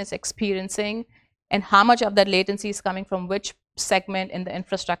machine is experiencing and how much of that latency is coming from which segment in the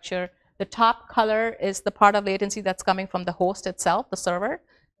infrastructure. The top color is the part of latency that's coming from the host itself, the server.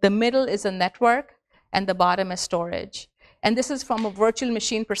 The middle is a network, and the bottom is storage. And this is from a virtual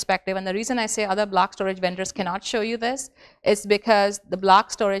machine perspective. And the reason I say other block storage vendors cannot show you this is because the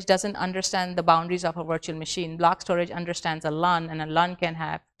block storage doesn't understand the boundaries of a virtual machine. Block storage understands a LUN, and a LUN can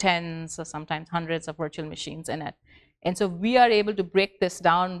have tens or sometimes hundreds of virtual machines in it. And so we are able to break this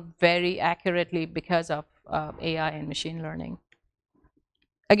down very accurately because of AI and machine learning.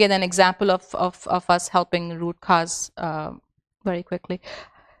 Again, an example of us helping root cause very quickly.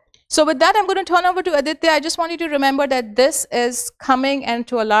 So with that, I'm going to turn over to Aditya. I just want you to remember that this is coming, and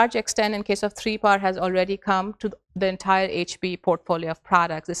to a large extent, in case of 3PAR, has already come to the entire HPE portfolio of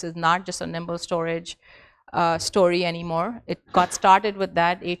products. This is not just a nimble storage story anymore. It got started with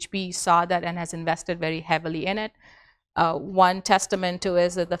that. HPE saw that and has invested very heavily in it. One testament to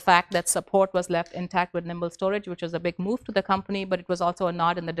is the fact that support was left intact with nimble storage, which was a big move to the company, but it was also a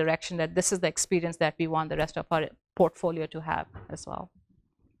nod in the direction that this is the experience that we want the rest of our portfolio to have as well.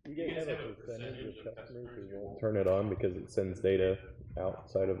 You guys have a percentage of customers who won't turn it on because it sends data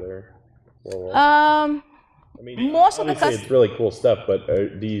outside of their world? I mean, most of the it's really cool stuff, but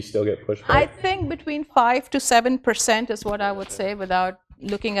do you still get pushback? I think between 5 to 7% is what I would say without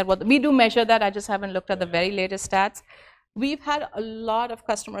looking at what we do measure that. I just haven't looked at the very latest stats. We've had a lot of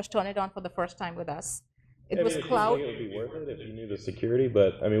customers turn it on for the first time with us. It was cloud. It would be worth it if you knew the security,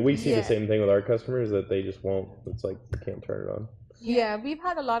 but I mean, we see the same thing with our customers that they just won't. It's like you can't turn it on. Yeah, we've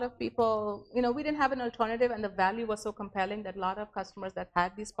had a lot of people, we didn't have an alternative, and the value was so compelling that a lot of customers that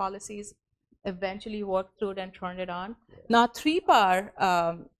had these policies eventually worked through it and turned it on. Now, 3PAR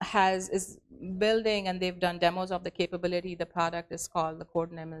is building, and they've done demos of the capability. The product is called, the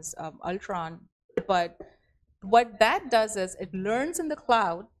code name is Ultron. But what that does is it learns in the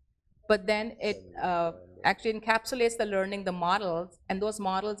cloud, but then it actually encapsulates the learning, the models, and those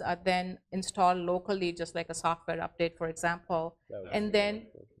models are then installed locally, just like a software update, for example. And then,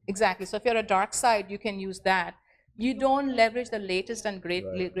 exactly, so if you're a dark side, you can use that. You don't leverage the latest and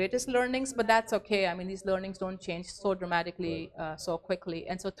greatest learnings, but that's okay. I mean, these learnings don't change so dramatically so quickly.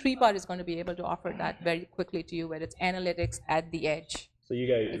 And so 3PAR is going to be able to offer that very quickly to you, where it's analytics at the edge. So you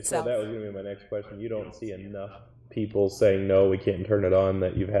guys, so that was going to be my next question. You don't see enough people saying, no, we can't turn it on,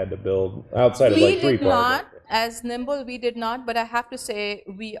 that you've had to build outside of like 3PAR? We did not. As Nimble, we did not, but I have to say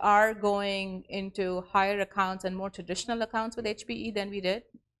we are going into higher accounts and more traditional accounts with HPE than we did.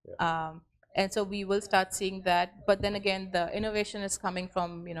 And so we will start seeing that. But then again, the innovation is coming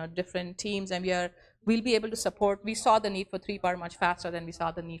from different teams, and we'll be able to support. We saw the need for 3PAR much faster than we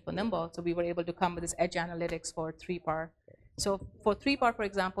saw the need for Nimble, so we were able to come with this edge analytics for 3PAR. So for 3PAR, for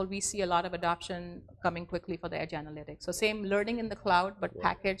example, we see a lot of adoption coming quickly for the edge analytics. So same learning in the cloud, but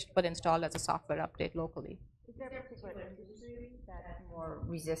packaged, but installed as a software update locally. Is there a particular industry that's more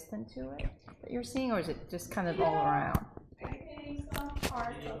resistant to it that you're seeing, or is it just kind of all around? I think some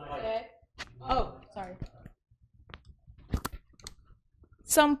parts of it. Oh, sorry.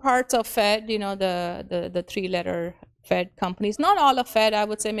 Some parts of Fed, the three-letter Fed companies, not all of Fed, I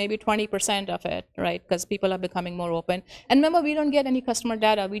would say maybe 20% of it, right? Because people are becoming more open. And remember, we don't get any customer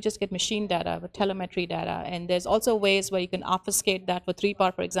data, we just get machine data, with telemetry data. And there's also ways where you can obfuscate that. For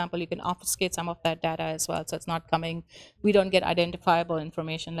 3PAR, for example, you can obfuscate some of that data as well. So it's not coming, we don't get identifiable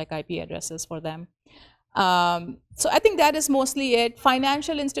information like IP addresses for them. So I think that is mostly it.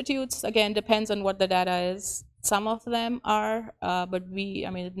 Financial institutes, again, depends on what the data is. Some of them are, but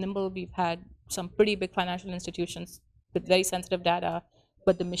at Nimble, we've had some pretty big financial institutions with very sensitive data,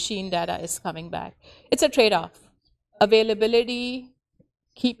 but the machine data is coming back. It's a trade-off. Availability,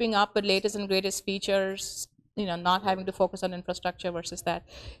 keeping up with latest and greatest features, not having to focus on infrastructure versus that.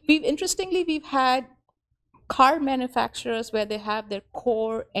 Interestingly, we've had car manufacturers where they have their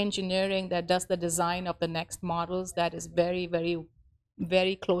core engineering that does the design of the next models that is very, very,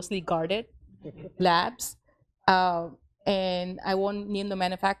 very closely guarded labs. And I won't name the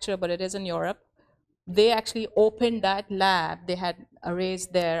manufacturer, but it is in Europe. They actually opened that lab. They had arrays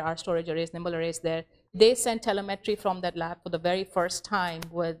there, our storage arrays, Nimble arrays there. They sent telemetry from that lab for the very first time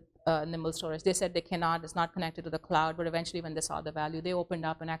with Nimble storage. They said they cannot, it's not connected to the cloud, but eventually when they saw the value, they opened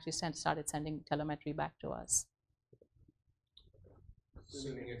up and actually started sending telemetry back to us.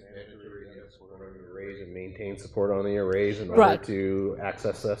 Assuming it's mandatory, I guess we're going to arrays and maintain support on the arrays in order to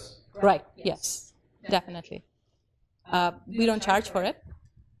access this. Right, yes, definitely. We don't charge for it,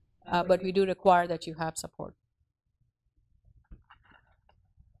 but we do require that you have support.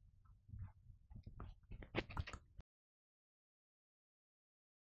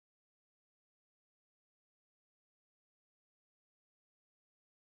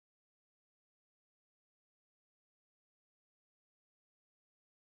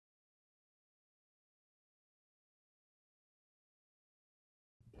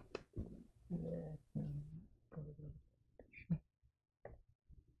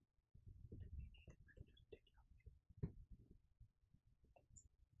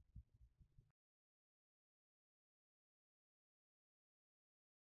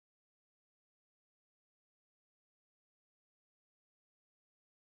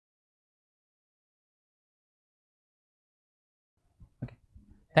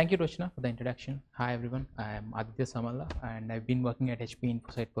 Thank you, Rochna, for the introduction. Hi, everyone. I am Aditya Samala, and I've been working at HPE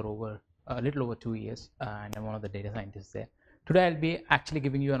InfoSight for a little over 2 years, and I'm one of the data scientists there. Today, I'll be actually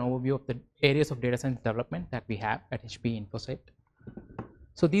giving you an overview of the areas of data science development that we have at HPE InfoSight.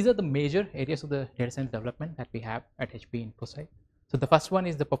 So these are the major areas of the data science development that we have at HPE InfoSight. So the first one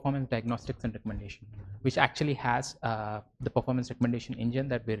is the performance diagnostics and recommendation, which actually has the performance recommendation engine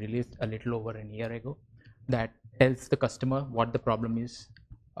that we released a little over a year ago that tells the customer what the problem is,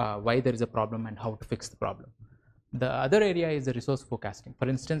 why there is a problem, and how to fix the problem. The other area is the resource forecasting. For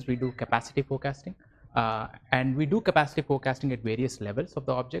instance, we do capacity forecasting, and we do capacity forecasting at various levels of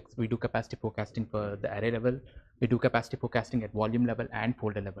the objects. We do capacity forecasting for the array level. We do capacity forecasting at volume level and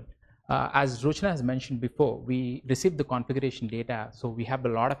folder level. As Rochna has mentioned before, we receive the configuration data, so we have a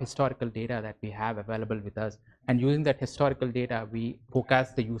lot of historical data that we have available with us. And using that historical data, we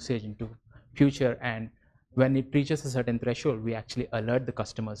forecast the usage into future, and when it reaches a certain threshold, we actually alert the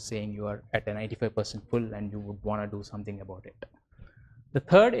customers saying you are at a 95% full and you would want to do something about it. The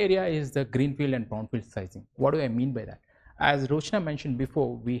third area is the greenfield and brownfield sizing. What do I mean by that? As Rochna mentioned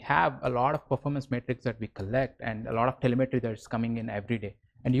before, we have a lot of performance metrics that we collect and a lot of telemetry that is coming in every day.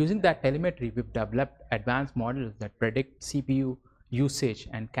 And using that telemetry, we've developed advanced models that predict CPU usage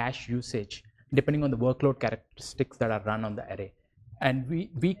and cache usage depending on the workload characteristics that are run on the array. And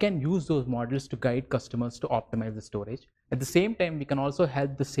we can use those models to guide customers to optimize the storage. At the same time, we can also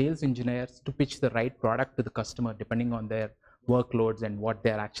help the sales engineers to pitch the right product to the customer depending on their workloads and what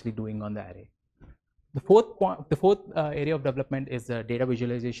they're actually doing on the array. The fourth area of development is data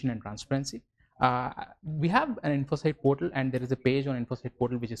visualization and transparency. We have an InfoSight portal, and there is a page on InfoSight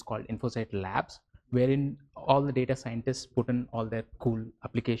portal which is called InfoSight Labs, wherein all the data scientists put in all their cool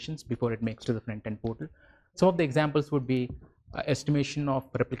applications before it makes to the front-end portal. Some of the examples would be estimation of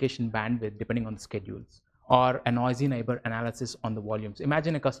replication bandwidth depending on the schedules, or a noisy neighbor analysis on the volumes.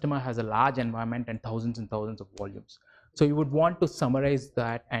 Imagine a customer has a large environment and thousands of volumes. So you would want to summarize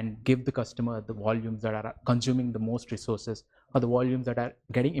that and give the customer the volumes that are consuming the most resources, or the volumes that are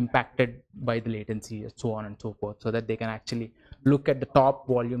getting impacted by the latency, and so on and so forth, so that they can actually look at the top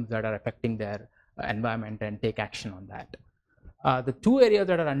volumes that are affecting their environment and take action on that. The two areas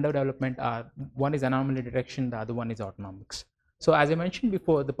that are under development are, one is anomaly detection, the other one is autonomics. So as I mentioned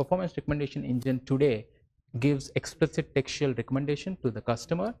before, the performance recommendation engine today gives explicit textual recommendation to the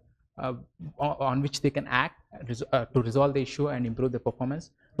customer on which they can act to resolve the issue and improve the performance.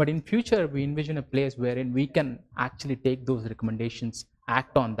 But in future, we envision a place wherein we can actually take those recommendations,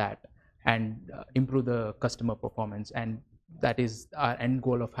 act on that, and improve the customer performance. And that is our end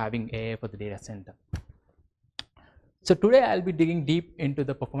goal of having AI for the data center. So today I'll be digging deep into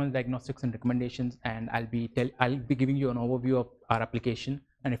the performance diagnostics and recommendations, and I'll be giving you an overview of our application,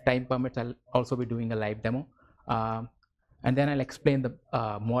 and if time permits, I'll also be doing a live demo. And then I'll explain the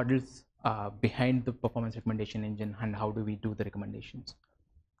models behind the performance recommendation engine and how do we do the recommendations.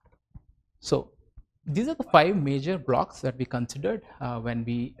 So these are the 5 major blocks that we considered when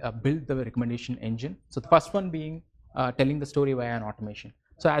we built the recommendation engine. So the first one being telling the story via an automation.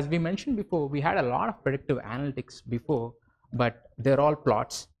 So as we mentioned before, we had a lot of predictive analytics before, but they're all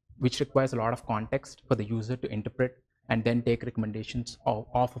plots, which requires a lot of context for the user to interpret and then take recommendations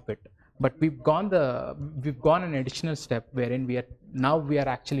off of it. But we've gone an additional step wherein we are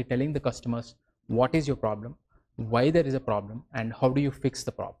actually telling the customers what is your problem, why there is a problem, and how do you fix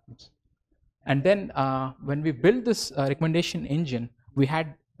the problems. And then when we built this recommendation engine, we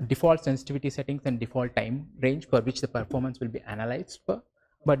had default sensitivity settings and default time range for which the performance will be analyzed for.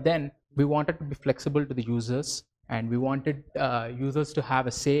 But then we wanted to be flexible to the users, and we wanted users to have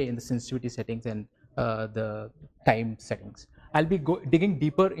a say in the sensitivity settings and the time settings. I'll be digging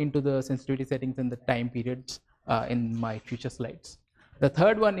deeper into the sensitivity settings and the time periods in my future slides. The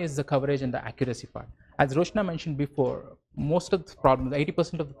third one is the coverage and the accuracy part. As Rochna mentioned before, most of the problems,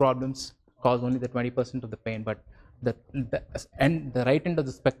 80% of the problems cause only the 20% of the pain, but the right end of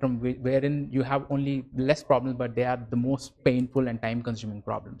the spectrum, wherein you have only less problems, but they are the most painful and time-consuming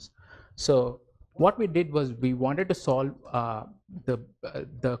problems. So what we did was we wanted to solve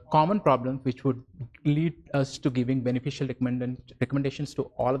the common problems which would lead us to giving beneficial recommendations to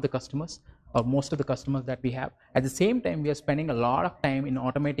all of the customers, or most of the customers that we have. At the same time, we are spending a lot of time in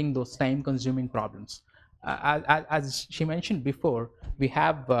automating those time-consuming problems. As she mentioned before, we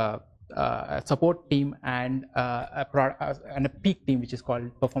have a support team and a peak team, which is called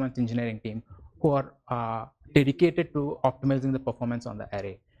performance engineering team, who are dedicated to optimizing the performance on the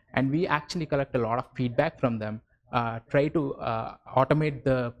array. And we actually collect a lot of feedback from them, try to automate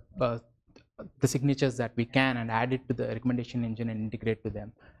the signatures that we can and add it to the recommendation engine and integrate to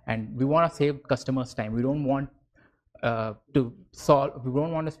them. And we want to save customers time. We don't want we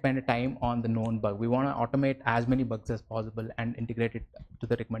don't want to spend a time on the known bug. We want to automate as many bugs as possible and integrate it to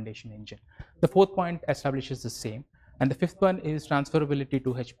the recommendation engine. The fourth point establishes the same. And the fifth one is transferability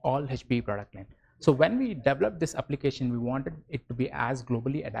to all HPE product line. So when we developed this application, we wanted it to be as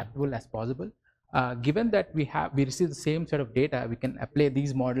globally adaptable as possible. Given that we receive the same set of data, we can apply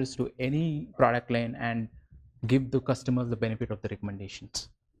these models to any product line and give the customers the benefit of the recommendations.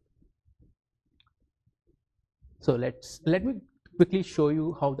 So let me quickly show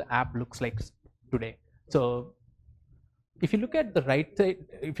you how the app looks like today. So if you look at the right side,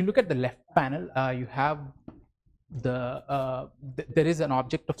 if you look at the left panel, you have there is an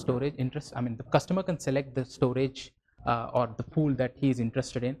object of storage interest. I mean, the customer can select the storage or the pool that he is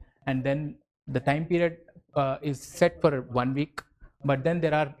interested in, and then the time period is set for 1 week. But then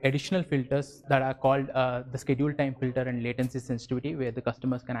there are additional filters that are called the schedule time filter and latency sensitivity, where the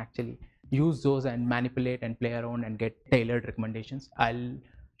customers can actually use those and manipulate and play around and get tailored recommendations. I'll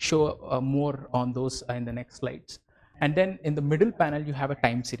show more on those in the next slides. And then in the middle panel, you have a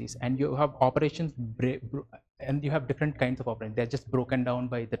time series, and you have operations, and you have different kinds of operations. They're just broken down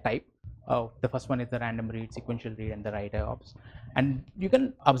by the type. The first one is the random read, sequential read, and the write IOPS. And you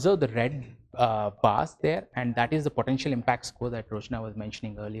can observe the red bars there, and that is the potential impact score that Rochna was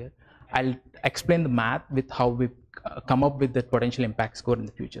mentioning earlier. I'll explain the math with how we come up with the potential impact score in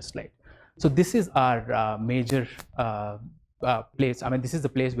the future slide. So this is our major place. I mean, this is the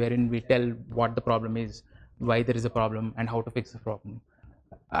place wherein we tell what the problem is, why there is a problem, and how to fix the problem.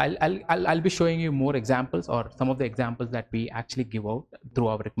 I'll be showing you more examples, or some of the examples that we actually give out through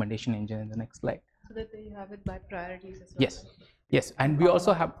our recommendation engine in the next slide. So that you have it by priorities as well. Yes. Yes, and we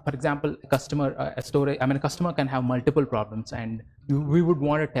also have, for example, a customer a customer can have multiple problems, and we would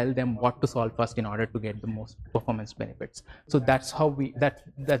want to tell them what to solve first in order to get the most performance benefits. So that's how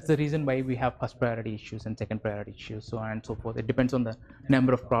that's the reason why we have first priority issues and second priority issues, so on and so forth. It depends on the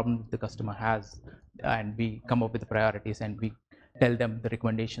number of problems the customer has, and we come up with the priorities and we tell them the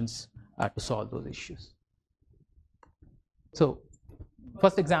recommendations to solve those issues. So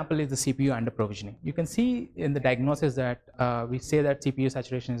first example is the CPU under provisioning. You can see in the diagnosis that we say that CPU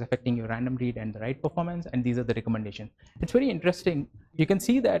saturation is affecting your random read and the write performance, and these are the recommendations. It's very interesting. You can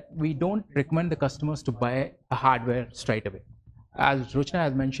see that we don't recommend the customers to buy a hardware straight away. As Rochna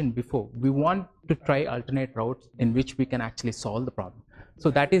has mentioned before, we want to try alternate routes in which we can actually solve the problem. So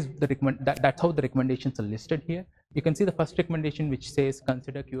that is that's how the recommendations are listed here. You can see the first recommendation, which says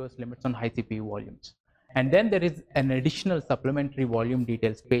consider QoS limits on high CPU volumes. And then there is an additional supplementary volume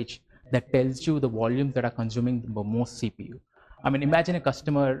details page that tells you the volumes that are consuming the most CPU. I mean, imagine a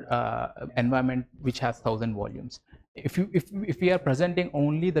customer environment which has 1,000 volumes. If we are presenting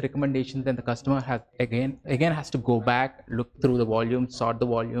only the recommendations, then the customer has again has to go back, look through the volumes, sort the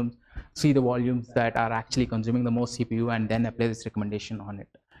volumes, see the volumes that are actually consuming the most CPU, and then apply this recommendation on it.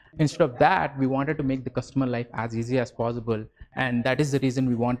 Instead of that, we wanted to make the customer life as easy as possible, and that is the reason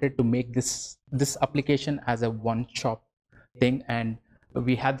we wanted to make this application as a one-shop thing. And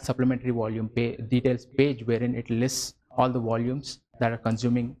we had the supplementary volume details page wherein it lists all the volumes that are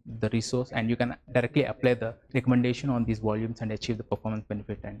consuming the resource, and you can directly apply the recommendation on these volumes and achieve the performance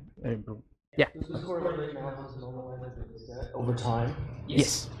benefit and improve. Yeah. So this work right now is normalized over time?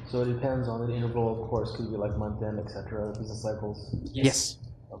 Yes. So it depends on the interval, of course, could be like month end, etc., business cycles? Yes.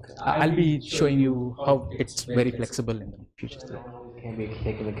 Okay. I'll be showing you how it's very flexible in the future slide. It can be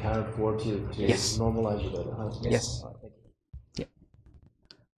taken accounted for to Yes. normalize your data, huh? Yes. Yeah.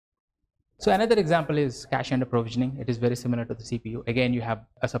 So another example is cache under provisioning. It is very similar to the CPU. Again, you have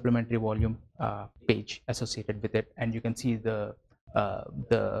a supplementary volume page associated with it, and you can see the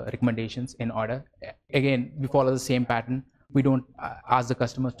recommendations in order. Again, we follow the same pattern. We don't ask the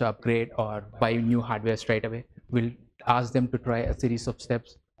customers to upgrade or buy new hardware straight away. We'll ask them to try a series of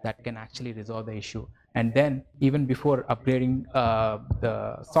steps that can actually resolve the issue. And then even before upgrading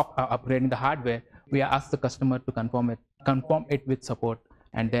upgrading the hardware, we ask the customer to confirm it with support.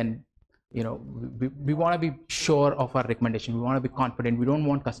 And then, you know, we want to be sure of our recommendation. We want to be confident. We don't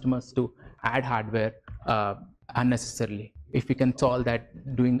want customers to add hardware unnecessarily if we can solve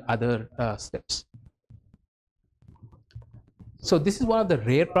that doing other steps. So this is one of the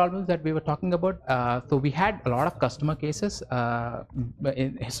rare problems that we were talking about. So we had a lot of customer cases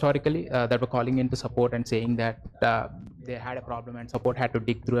historically that were calling into support and saying that they had a problem and support had to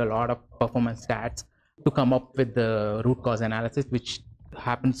dig through a lot of performance stats to come up with the root cause analysis, which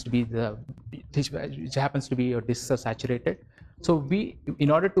happens to be your disks are saturated. So in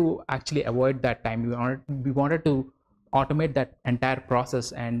order to actually avoid that time, we wanted to automate that entire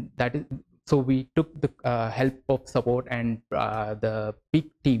process, and that is. So we took the help of support and the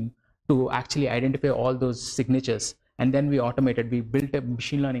peak team to actually identify all those signatures, and then we automated. We built a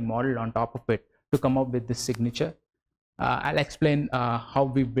machine learning model on top of it to come up with this signature. I'll explain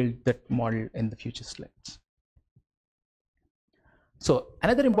how we built that model in the future slides. So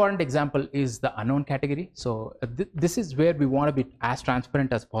another important example is the unknown category. So this is where we want to be as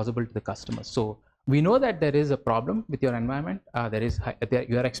transparent as possible to the customer. So we know that there is a problem with your environment.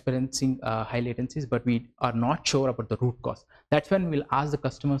 You are experiencing high latencies, but we are not sure about the root cause. That's when we'll ask the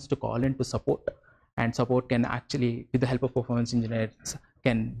customers to call into support, and support can actually, with the help of performance engineers,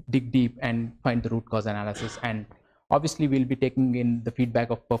 can dig deep and find the root cause analysis. And obviously, we'll be taking in the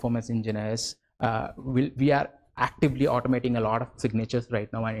feedback of performance engineers. We are actively automating a lot of signatures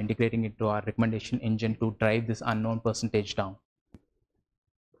right now and integrating it to our recommendation engine to drive this unknown percentage down.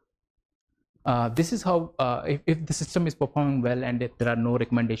 This is how, if the system is performing well and if there are no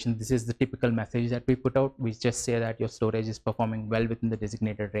recommendations, this is the typical message that we put out. We just say that your storage is performing well within the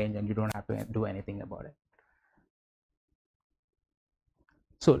designated range and you don't have to do anything about it.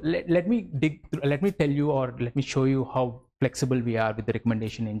 So let me tell you, or let me show you how flexible we are with the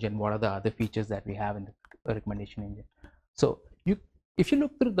recommendation engine. What are the other features that we have in the recommendation engine? So if you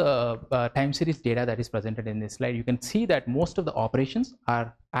look through the time series data that is presented in this slide, you can see that most of the operations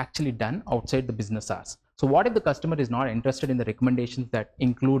are actually done outside the business hours. So what if the customer is not interested in the recommendations that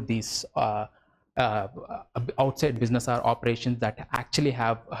include these outside business hour operations that actually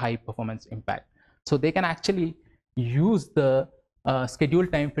have high performance impact? So they can actually use the schedule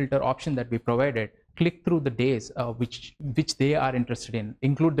time filter option that we provided, click through the days which they are interested in,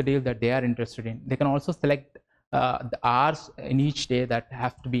 include the days that they are interested in. They can also select the hours in each day that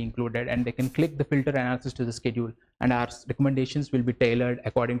have to be included, and they can click the filter analysis to the schedule, and our recommendations will be tailored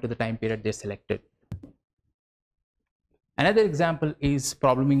according to the time period they selected. Another example is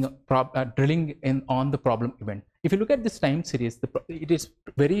drilling in on the problem event. If you look at this time series, it is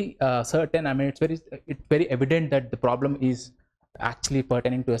very certain. I mean, it's very evident that the problem is actually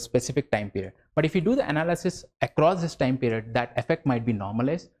pertaining to a specific time period. But if you do the analysis across this time period, that effect might be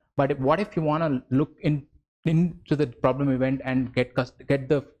normalized. But what if you want to look into the problem event and get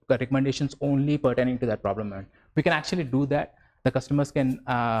the recommendations only pertaining to that problem event? We can actually do that. The customers can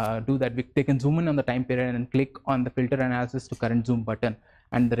do that. They can zoom in on the time period and click on the filter analysis to current zoom button,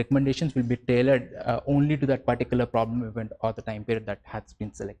 and the recommendations will be tailored only to that particular problem event or the time period that has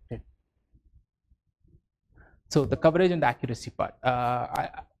been selected. So the coverage and the accuracy part.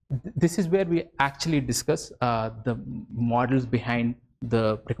 This is where we actually discuss the models behind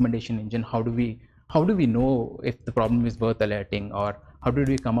the recommendation engine. How do we know if the problem is worth alerting, or how did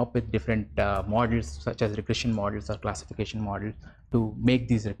we come up with different models such as regression models or classification models to make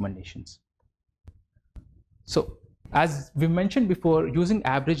these recommendations? So as we mentioned before, using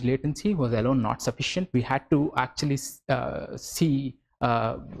average latency was alone not sufficient. We had to actually see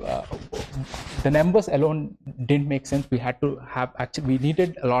the numbers alone didn't make sense. We had to have we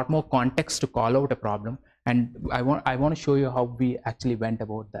needed a lot more context to call out a problem, and I want to show you how we actually went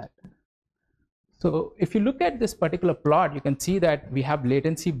about that. So if you look at this particular plot, you can see that we have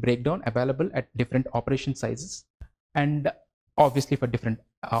latency breakdown available at different operation sizes, and obviously for different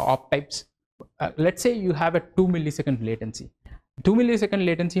op types. Let's say you have a 2 millisecond latency. 2 millisecond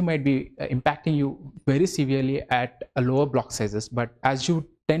latency might be impacting you very severely at a lower block sizes, but as you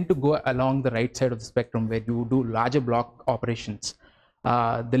tend to go along the right side of the spectrum where you do larger block operations,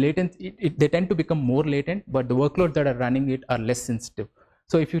 the latency, they tend to become more latent, but the workloads that are running it are less sensitive.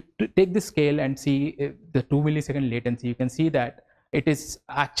 So if you take the scale and see the 2 millisecond latency, you can see that it is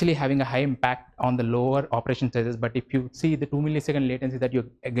actually having a high impact on the lower operation sizes. But if you see the 2 millisecond latency that you're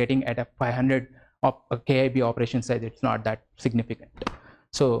getting at a 500 KIB operation size, it's not that significant.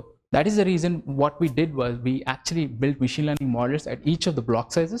 So that is the reason what we did was we actually built machine learning models at each of the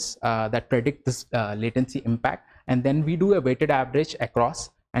block sizes that predict this latency impact. And then we do a weighted average across,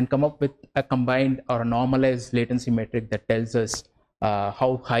 and come up with a combined or a normalized latency metric that tells us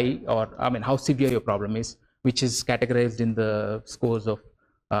how high or how severe your problem is, which is categorized in the scores of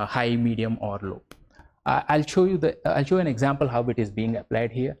high, medium, or low. I'll show you an example how it is being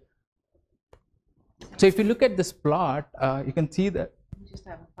applied here. So if you look at this plot, you can see that. We just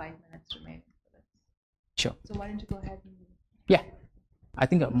have 5 minutes remaining. Sure. So why don't you go ahead and... Yeah, I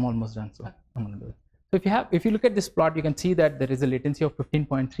think I'm almost done, so I'm going to do it. So if you look at this plot, you can see that there is a latency of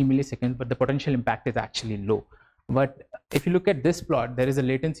 15.3 milliseconds, but the potential impact is actually low. But if you look at this plot, there is a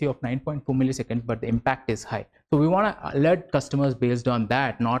latency of 9.4 milliseconds, but the impact is high. So we want to alert customers based on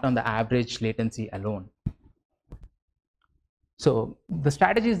that, not on the average latency alone. So the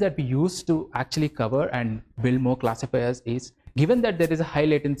strategies that we use to actually cover and build more classifiers is, given that there is a high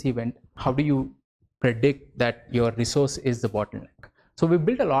latency event, how do you predict that your resource is the bottleneck? So we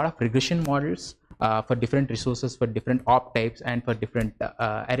built a lot of regression models for different resources, for different op types, and for different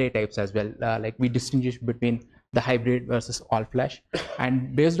array types as well. Like we distinguish between the hybrid versus all flash,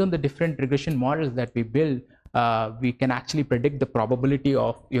 and based on the different regression models that we build, we can actually predict the probability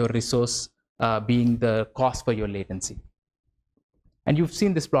of your resource being the cost for your latency. And you've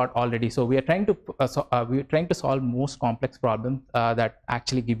seen this plot already. So we are trying to solve most complex problems that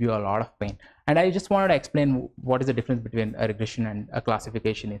actually give you a lot of pain. And I just wanted to explain what is the difference between a regression and a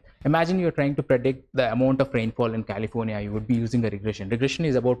classification. Imagine you're trying to predict the amount of rainfall in California. You would be using a regression. Regression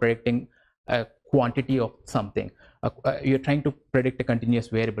is about predicting a quantity of something. You're trying to predict a continuous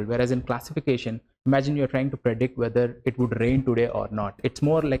variable. Whereas in classification, imagine you're trying to predict whether it would rain today or not. It's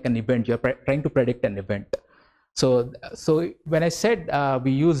more like an event. You're trying to predict an event. So when I said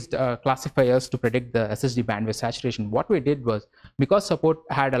we used classifiers to predict the SSD bandwidth saturation, what we did was, because support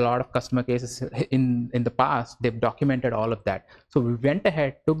had a lot of customer cases in the past, they've documented all of that. So we went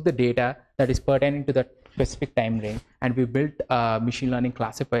ahead, took the data that is pertaining to that specific time range, and we built machine learning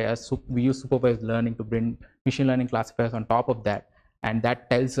classifiers. So we use supervised learning to bring machine learning classifiers on top of that, and that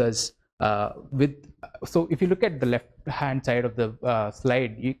tells us so if you look at the left hand side of the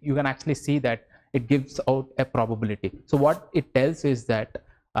slide, you can actually see that it gives out a probability. So what it tells is that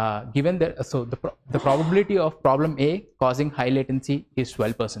given that, the probability of problem A causing high latency is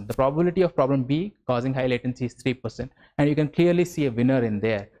 12%. The probability of problem B causing high latency is 3%. And you can clearly see a winner in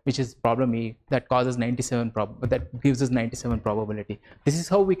there, which is problem E, that causes 97 that gives us 97 probability. This is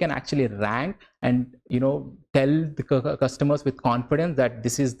how we can actually rank and tell the customers with confidence that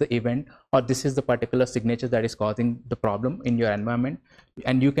this is the event or this is the particular signature that is causing the problem in your environment.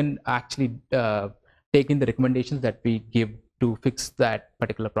 And you can actually take in the recommendations that we give to fix that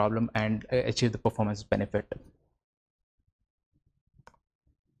particular problem and achieve the performance benefit.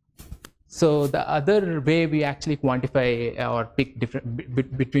 So the other way we actually quantify or pick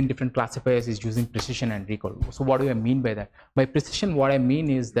between different classifiers is using precision and recall. So what do I mean by that? By precision, what I mean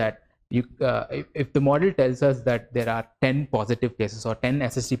is that if the model tells us that there are 10 positive cases or 10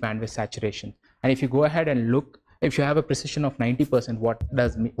 SSD bandwidth saturation, and if you go ahead and look, if you have a precision of 90%,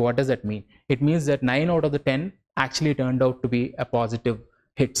 what does that mean? It means that 9 out of the 10 actually turned out to be a positive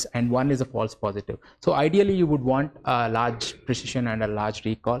hits and 1 is a false positive. So ideally you would want a large precision and a large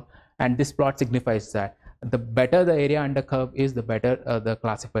recall, and this plot signifies that. The better the area under curve is, the better the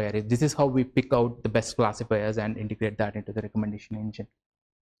classifier is. This is how we pick out the best classifiers and integrate that into the recommendation engine.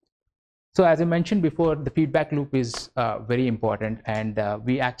 So as I mentioned before, the feedback loop is very important, and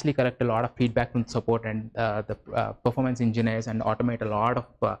we actually collect a lot of feedback from support and the performance engineers and automate a lot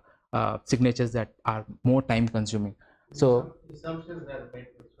of signatures that are more time consuming. So assumptions that make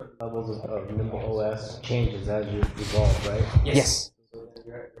levels of nimble OS changes as you evolve, right? Yes. So then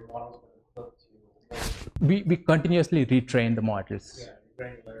your models going to we continuously retrain the models. Yeah,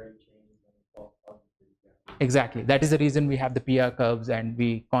 granularity changes and Exactly. That is the reason we have the PR curves, and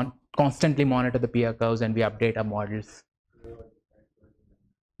we constantly monitor the PR curves and we update our models.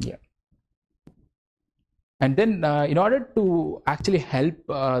 Yeah. And then in order to actually help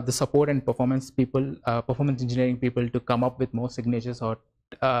the support and performance people, performance engineering people to come up with more signatures, or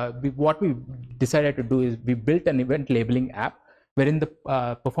what we decided to do is we built an event labeling app wherein the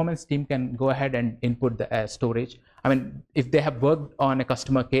performance team can go ahead and input the storage. I mean, if they have worked on a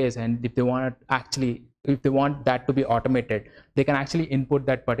customer case and if they want to actually, if they want that to be automated, they can actually input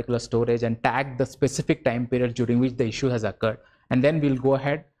that particular storage and tag the specific time period during which the issue has occurred. And then we'll go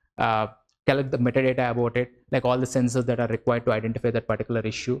ahead, collect the metadata about it, like all the sensors that are required to identify that particular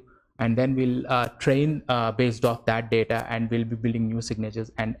issue. And then we'll train based off that data, and we'll be building new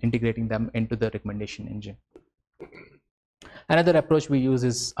signatures and integrating them into the recommendation engine. Another approach we use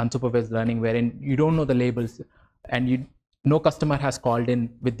is unsupervised learning, wherein you don't know the labels and no customer has called in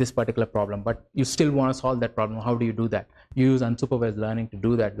with this particular problem, but you still want to solve that problem. How do you do that? You use unsupervised learning to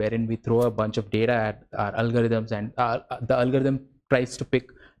do that, wherein we throw a bunch of data at our algorithms, and the algorithm tries to pick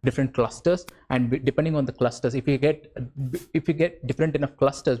different clusters, and depending on the clusters, if you get different enough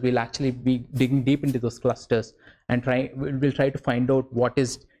clusters, we'll actually be digging deep into those clusters and we'll try to find out what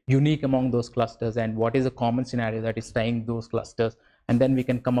is unique among those clusters and what is a common scenario that is tying those clusters, and then we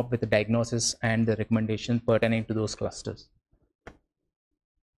can come up with a diagnosis and the recommendation pertaining to those clusters.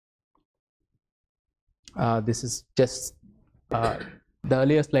 This is just the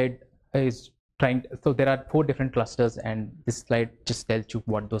earlier slide is trying. So there are 4 different clusters, and this slide just tells you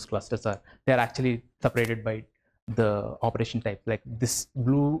what those clusters are. They are actually separated by the operation type. Like this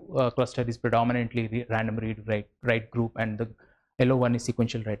blue cluster is predominantly random read write group, and the yellow one is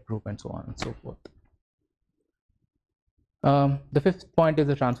sequential write group, and so on and so forth. The 5th point is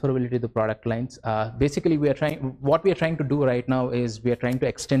the transferability of the product lines. Basically, what we are trying to do right now is we are trying to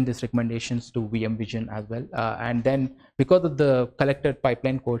extend these recommendations to VM Vision as well. And then because of the collected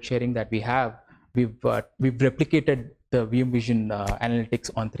pipeline code sharing that we have, we've replicated the VM Vision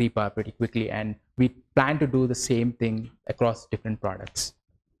analytics on 3-power pretty quickly, and we plan to do the same thing across different products.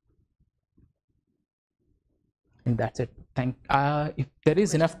 And that's it. If there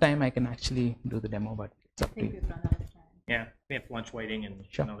is enough time, I can actually do the demo, but it's up to you. Yeah, we have lunch waiting and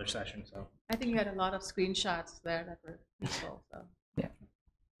Sure. another session, so. I think you had a lot of screenshots there that were useful. So. Yeah.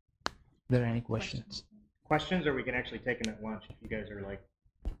 Are there any questions? Questions, or we can actually take them at lunch if you guys are like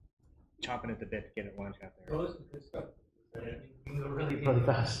chomping at the bit to get at lunch out there. Really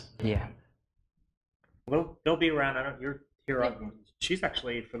fast. Yeah. They'll be around. You're here. She's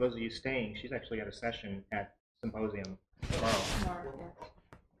actually, for those of you staying, she's actually got a session at Symposium tomorrow.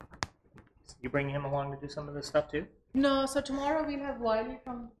 You bring him along to do some of this stuff too? No, so tomorrow we'll have Wiley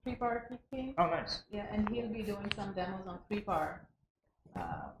from 3-power team. Oh, nice. Yeah, and he'll be doing some demos on 3-power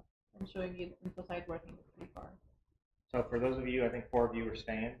and showing you InfoSight working with 3-power. So for those of you, I think 4 of you are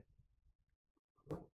staying.